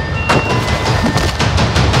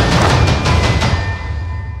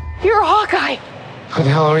 You're Hawkeye! Who the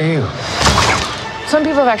hell are you? Some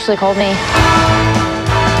people have actually called me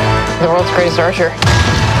the world's greatest archer.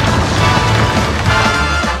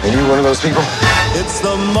 Are you one of those people? It's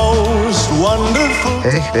the most wonderful.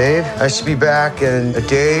 Hey, babe, I should be back in a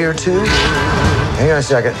day or two. Hang on a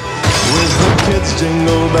second. With the kids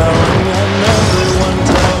jingle belling and everyone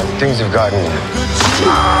telling. Things have gotten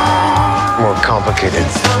more complicated.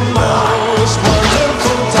 It's the most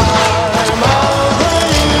wonderful time of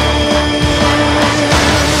the year.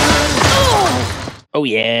 Oh,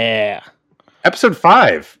 yeah. Episode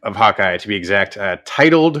 5 of Hawkeye, to be exact,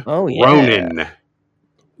 titled Ronin.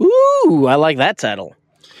 Ooh, I like that title.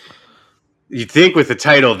 You'd think with the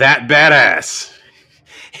title that badass,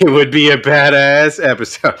 it would be a badass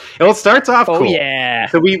episode. Well, it starts off cool. Yeah.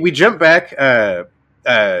 So we jump back right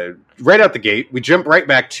out the gate. We jump right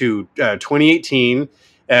back to 2018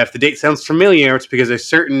 If the date sounds familiar, it's because a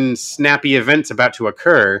certain snappy event's about to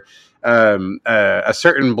occur. A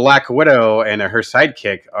certain Black Widow and her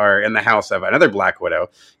sidekick are in the house of another Black Widow,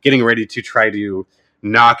 getting ready to try to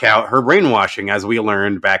knock out her brainwashing, as we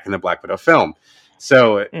learned back in the Black Widow film.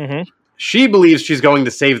 So she believes she's going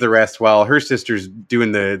to save the rest while her sister's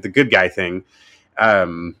doing the good guy thing.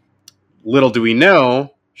 Little do we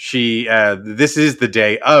know, this is the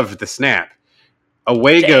day of the snap.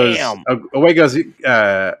 Away goes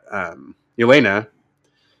Yelena,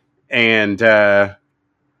 and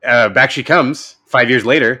back she comes 5 years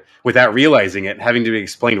later without realizing it, having to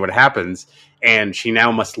explain what happens, and she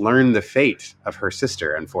now must learn the fate of her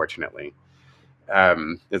sister, unfortunately.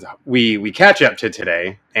 We catch up to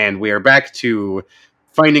today, and we are back to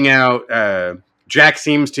finding out Jack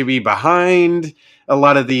seems to be behind a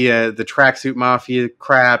lot of the tracksuit mafia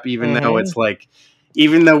crap, even though it's like,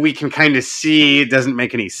 even though we can kind of see it doesn't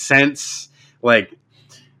make any sense. Like,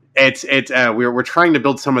 we're trying to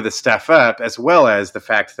build some of this stuff up, as well as the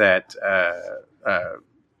fact that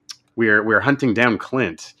we're hunting down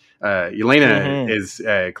Clint.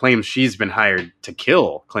 Yelena claims she's been hired to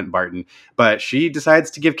kill Clint Barton, but she decides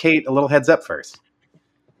to give Kate a little heads up first.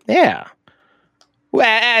 Yeah. Well,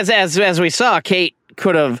 as we saw, Kate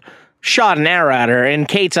could have shot an arrow at her. In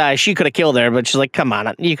Kate's eyes, she could have killed her, but she's like, "Come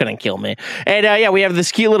on, you couldn't kill me." And we have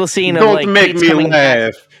this cute little scene of like, make me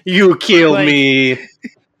laugh. You killed me.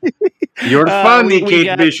 You're funny,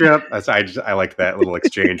 Kate Bishop. I like that little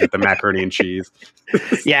exchange with the macaroni and cheese.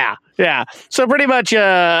 Yeah. So pretty much,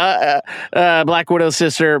 Black Widow's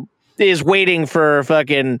sister is waiting for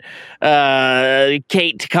fucking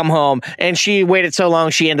Kate to come home, and she waited so long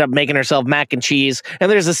she ended up making herself mac and cheese. And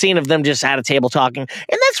there's a scene of them just at a table talking, and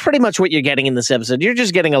that's pretty much what you're getting in this episode. You're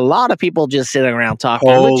just getting a lot of people just sitting around talking.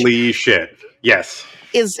 Holy shit! Yes.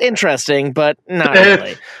 Is interesting, but not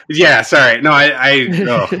really. Yeah, sorry. No,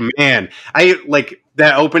 oh man. I like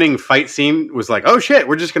that opening fight scene was like, oh shit,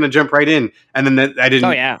 we're just gonna jump right in. And then I didn't.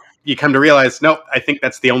 Oh yeah. You come to realize, nope, I think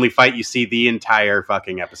that's the only fight you see the entire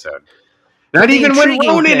fucking episode. Not even when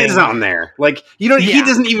Ronan is on there. Like, he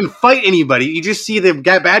doesn't even fight anybody. You just see the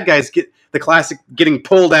bad guys get the classic getting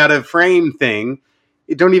pulled out of frame thing.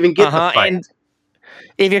 You don't even get the fight. And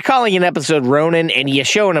if you're calling an episode Ronin and you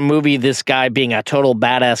show in a movie this guy being a total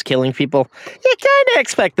badass killing people, you kind of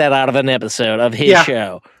expect that out of an episode of his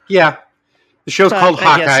show. Yeah. The show's called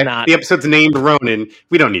Hawkeye. The episode's named Ronin.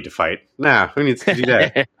 We don't need to fight. Nah, who needs to do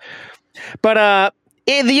that? But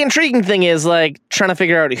the intriguing thing is like trying to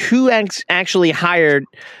figure out who actually hired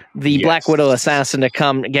the Black Widow assassin to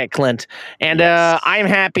come get Clint. And I'm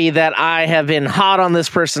happy that I have been hot on this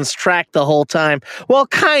person's track the whole time. Well,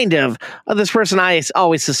 kind of. This person I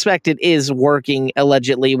always suspected is working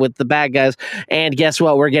allegedly with the bad guys. And guess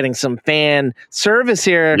what? We're getting some fan service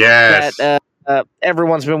here. Yes. That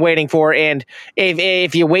everyone's been waiting for. And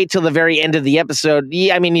if you wait till the very end of the episode,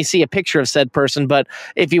 you see a picture of said person, but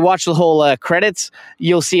if you watch the whole credits,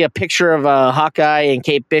 you'll see a picture of Hawkeye and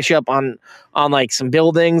Kate Bishop on like some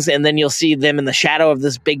buildings, and then you'll see them in the shadow of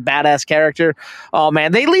this big badass character. Oh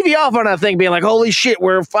man, they leave you off on a thing being like, holy shit,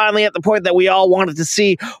 we're finally at the point that we all wanted to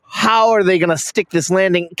see. How are they going to stick this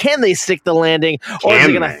landing? Can they stick the landing, or is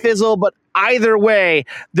it going to fizzle? But either way,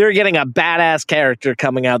 they're getting a badass character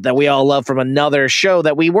coming out that we all love from another show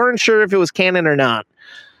that we weren't sure if it was canon or not.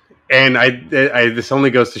 And this only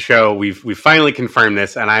goes to show we finally confirmed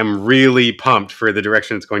this, and I'm really pumped for the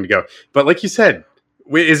direction it's going to go. But like you said,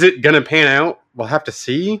 is it going to pan out? We'll have to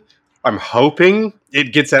see. I'm hoping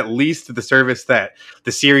it gets at least the service that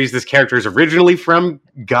the series this character is originally from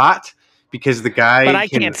got, because the guy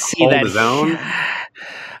can't hold his own.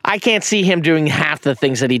 I can't see him doing half the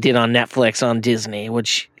things that he did on Netflix on Disney,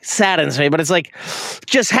 which saddens me. But it's like,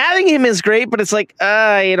 just having him is great, but it's like,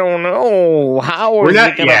 I don't know. How is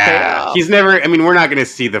it going to pay off? He's never, we're not going to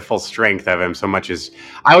see the full strength of him so much as,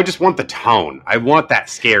 I would just want the tone. I want that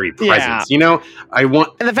scary presence, I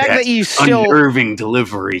want and the fact that you still unnerving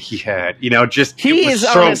delivery he had, he is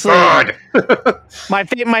so honestly good.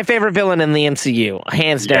 my favorite villain in the MCU,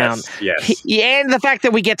 hands down. Yes. And the fact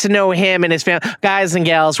that we get to know him and his family, guys and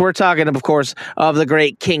gals, we're talking, of course, of the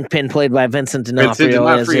great Kingpin played by Vincent D'Onofrio.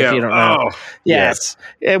 As if you don't know. Yes.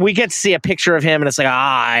 We get to see a picture of him, and it's like,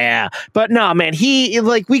 yeah. But no, man,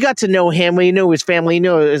 we got to know him. We knew his family, we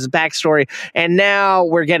knew his backstory, and now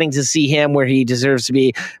we're getting to see him where he deserves to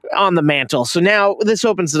be, on the mantle. So now this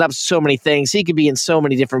opens it up to so many things. He could be in so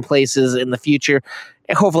many different places in the future.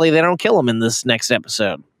 And hopefully they don't kill him in this next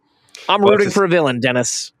episode. I'm rooting for a villain,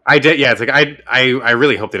 Dennis. I did, yeah. It's like I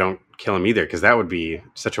really hope they don't kill him either, because that would be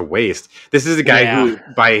such a waste. This is a guy who,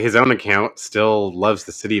 by his own account, still loves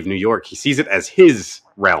the city of New York. He sees it as his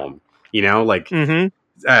realm.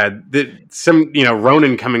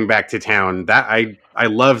 Ronan coming back to town. That I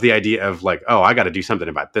love the idea of like, oh, I got to do something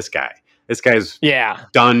about this guy. This guy's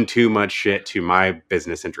done too much shit to my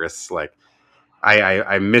business interests. Like,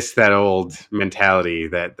 I miss that old mentality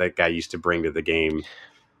that guy used to bring to the game.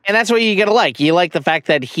 And that's what you gotta like. You like the fact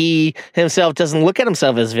that he himself doesn't look at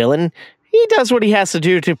himself as villain. He does what he has to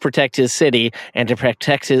do to protect his city and to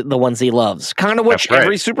protect the ones he loves. Kind of what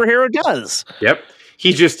every superhero does. Yep.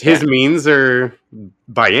 He just, his means are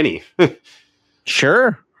by any.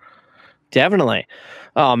 Sure. Definitely.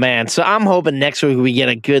 Oh, man. So I'm hoping next week we get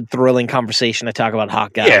a good, thrilling conversation to talk about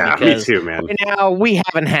Hawkeye. Yeah, me too, man. Right now, we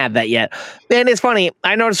haven't had that yet. And it's funny.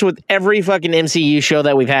 I noticed with every fucking MCU show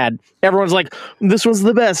that we've had, everyone's like, this one's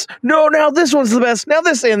the best. No, now this one's the best. Now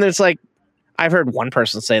this. And it's like, I've heard one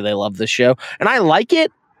person say they love this show. And I like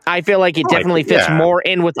it. I feel like it definitely fits more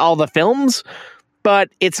in with all the films. But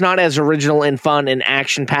it's not as original and fun and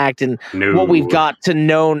action-packed and what we've got to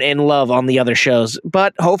know and love on the other shows.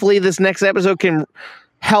 But hopefully this next episode can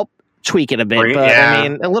help tweak it a bit. But I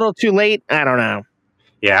mean, a little too late. I don't know.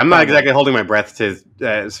 Yeah, I'm not exactly holding my breath to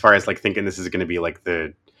as far as like thinking this is going to be like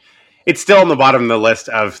it's still on the bottom of the list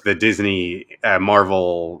of the Disney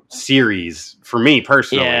Marvel series for me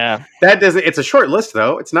personally. Yeah, it's a short list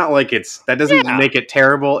though. It's not like that doesn't make it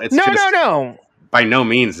terrible. It's no. By no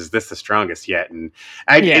means is this the strongest yet. And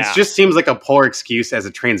it just seems like a poor excuse as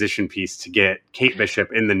a transition piece to get Kate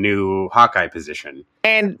Bishop in the new Hawkeye position.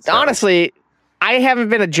 And honestly, I haven't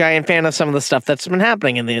been a giant fan of some of the stuff that's been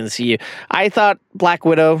happening in the MCU. I thought Black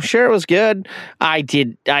Widow, sure, it was good. I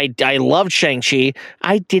loved Shang-Chi.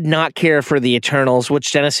 I did not care for the Eternals,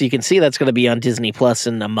 which, Dennis, you can see that's going to be on Disney Plus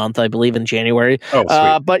in a month, I believe, in January. Oh,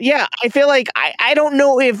 sweet. But yeah, I feel like I don't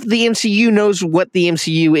know if the MCU knows what the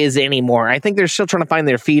MCU is anymore. I think they're still trying to find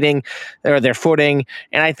their footing,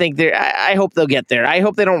 and I think I hope they'll get there. I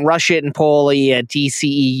hope they don't rush it and pull a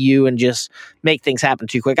DCEU and just make things happen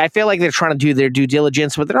too quick. I feel like they're trying to do their due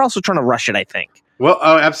diligence, but they're also trying to rush it, I think. Well,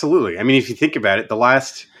 oh, absolutely. I mean, if you think about it, the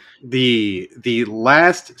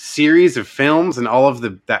last series of films and all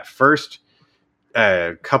of that first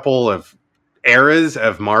couple of eras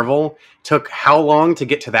of Marvel took how long to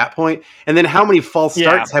get to that point? And then how many false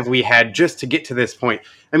starts have we had just to get to this point?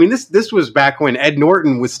 I mean, this was back when Ed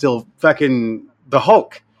Norton was still fucking the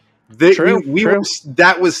Hulk. True.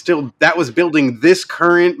 That was building this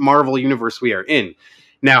current Marvel universe we are in.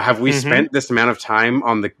 Now, have we spent this amount of time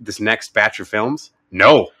on this next batch of films?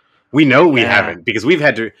 No, we know we haven't, because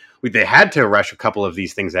they had to rush a couple of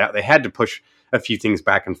these things out. They had to push a few things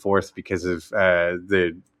back and forth because of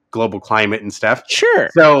the global climate and stuff. Sure.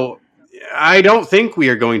 So I don't think we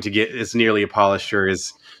are going to get as nearly a polished or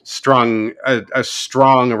as strong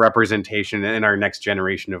a representation in our next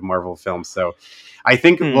generation of Marvel films. So I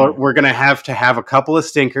think we're going to have a couple of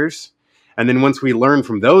stinkers. And then once we learn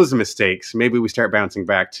from those mistakes, maybe we start bouncing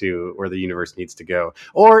back to where the universe needs to go.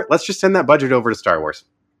 Or let's just send that budget over to Star Wars.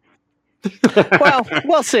 Well,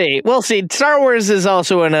 we'll see. Star Wars is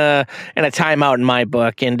also in a timeout in my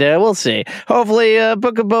book, and we'll see. Hopefully,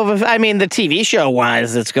 Book of Boba Fett, I mean, the TV show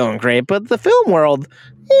wise, it's going great, but the film world,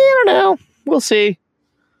 I don't know. We'll see.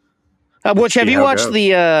 Which have you watched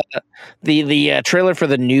the trailer for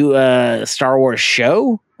the new Star Wars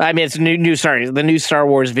show? I mean, it's the new Star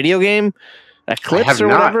Wars video game, Eclipse or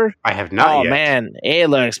whatever. I have not yet. Oh man, it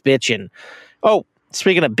looks bitchin'. Oh,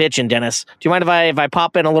 speaking of bitchin', Dennis, do you mind if I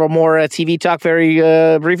pop in a little more TV talk very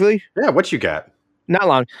briefly? Yeah, what you got? Not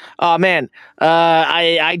long. Oh man,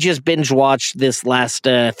 I just binge watched this last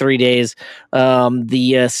 3 days.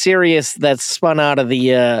 The series that's spun out of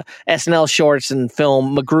the SNL shorts and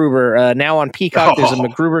film MacGruber. Now on Peacock, there's a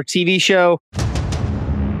MacGruber TV show.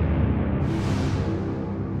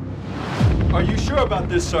 Are you sure about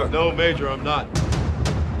this, sir? No, Major, I'm not.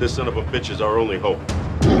 This son of a bitch is our only hope.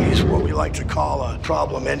 He's what we like to call a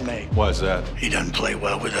problem inmate. Why's that? He doesn't play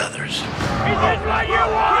well with others. Is this what you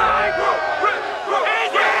want?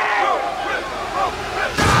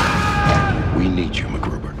 We need you,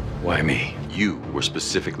 MacGruber. Why me? You were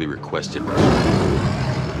specifically requested.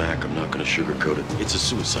 Mac, I'm not gonna sugarcoat it. It's a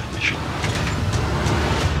suicide mission.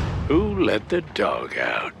 Who let the dog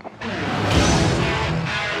out?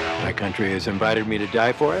 My country has invited me to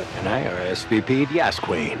die for it, and I RSVP'd Yas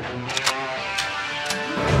Queen.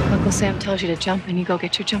 Uncle Sam tells you to jump, and you go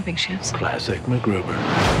get your jumping shoes. Classic MacGruber.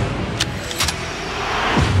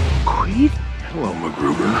 Queen? Hello,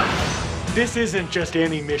 MacGruber. This isn't just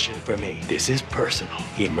any mission for me. This is personal.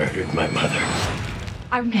 He murdered my mother.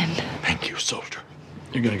 I'm in. Thank you, soldier.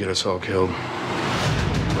 You're gonna get us all killed.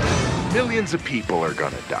 Millions of people are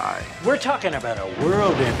gonna die. We're talking about a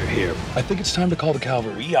world ender here. I think it's time to call the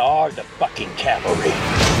cavalry. We are the fucking cavalry.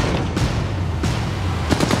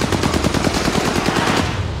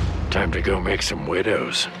 Time to go make some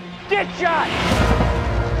widows. Dick shot!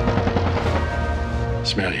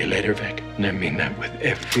 Smell you later, Vic. And I mean that with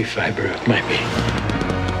every fiber of my being.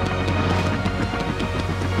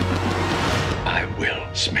 I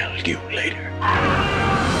will smell you later.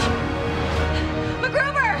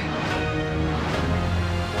 MacGruber!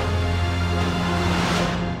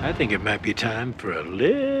 I think it might be time for a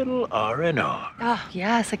little R&R. Oh,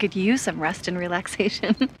 yes, I could use some rest and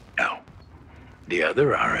relaxation. No. The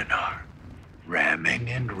other R&R. Ramming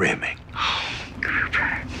and rimming.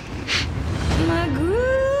 Gruber.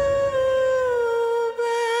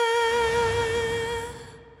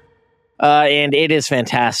 And it is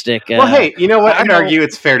fantastic. Well, hey, you know what? I'd argue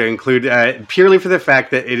it's fair to include purely for the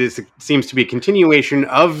fact that it seems to be a continuation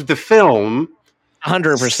of the film.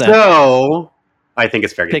 100%. So I think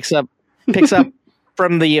it's fair. Picks up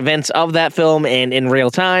from the events of that film and in real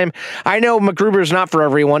time. I know MacGruber's not for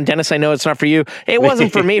everyone. Dennis, I know it's not for you. It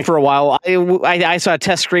wasn't for me for a while. I saw a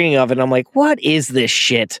test screening of it, and I'm like, what is this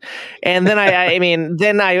shit? And then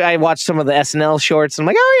I watched some of the SNL shorts, and I'm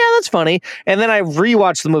like, oh yeah, that's funny. And then I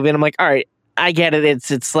rewatched the movie, and I'm like, all right, I get it.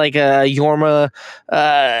 It's like a Yorma,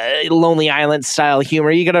 Lonely Island style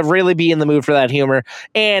humor. You got to really be in the mood for that humor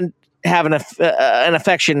and have an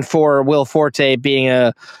affection for Will Forte being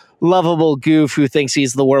a lovable goof who thinks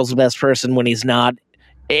he's the world's best person when he's not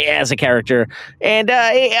as a character. And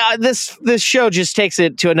this show just takes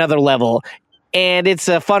it to another level. And it's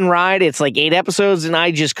a fun ride. It's like 8 episodes, and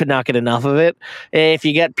I just could not get enough of it. If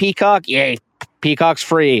you get Peacock, yay. Peacock's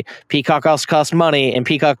free. Peacock also costs money, and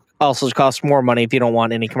Peacock also costs more money if you don't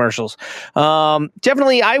want any commercials.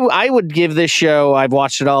 Definitely, I would give this show, I've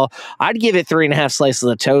watched it all, I'd give it 3.5 slices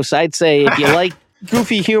of toast. I'd say if you like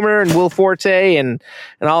goofy humor and Will Forte and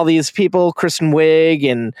all these people, Kristen Wiig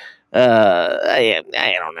and I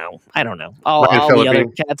don't know. All the other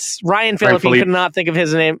cats. Ryan Phillippe could not think of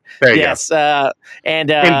his name. There you go. And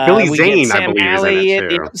Billy Zane, I believe, is in it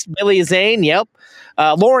too. Billy Zane, yep.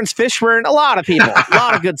 Lawrence Fishburne, a lot of people, a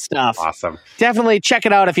lot of good stuff. Awesome. Definitely check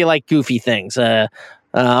it out if you like goofy things.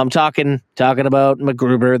 I'm talking about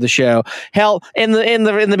MacGruber, the show. Hell, in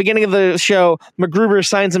the beginning of the show, MacGruber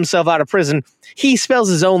signs himself out of prison. He spells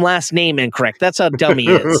his own last name incorrect. That's how dumb he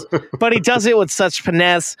is. But he does it with such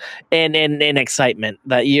finesse and excitement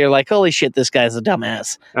that you're like, holy shit, this guy's a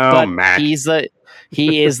dumbass. Oh, but Mac. he's a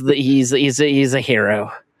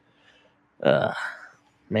hero.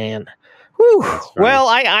 Man. Well,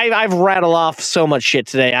 I've rattled off so much shit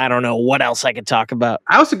today. I don't know what else I could talk about.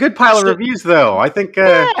 That was a good pile of reviews, though. I think,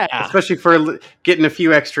 especially for getting a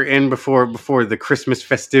few extra in before the Christmas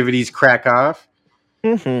festivities crack off.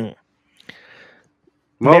 Mm-hmm.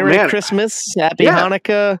 Well, Merry Christmas, Happy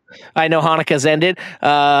Hanukkah. I know Hanukkah's ended.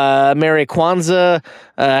 Merry Kwanzaa.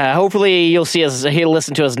 Hopefully, you'll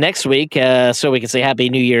listen to us next week, so we can say Happy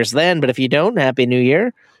New Year's then. But if you don't, Happy New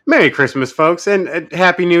Year. Merry Christmas, folks, and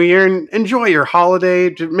Happy New Year, and enjoy your holiday.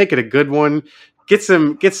 Make it a good one. Get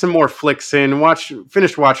some more flicks in.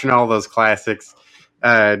 Finish watching all those classics.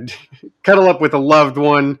 Cuddle up with a loved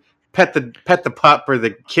one. Pet the pup or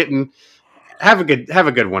the kitten. Have a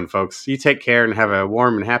good one, folks. You take care and have a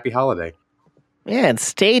warm and happy holiday. Yeah, and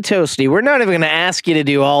stay toasty. We're not even going to ask you to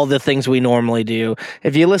do all the things we normally do.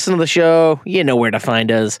 If you listen to the show, you know where to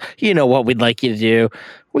find us. You know what we'd like you to do.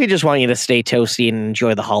 We just want you to stay toasty and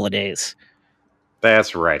enjoy the holidays.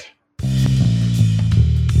 That's right.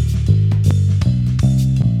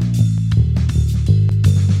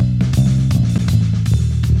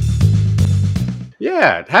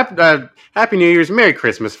 Yeah, happy New Year's, Merry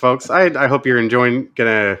Christmas, folks. I hope you're enjoying.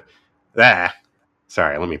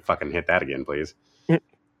 Sorry, let me fucking hit that again, please.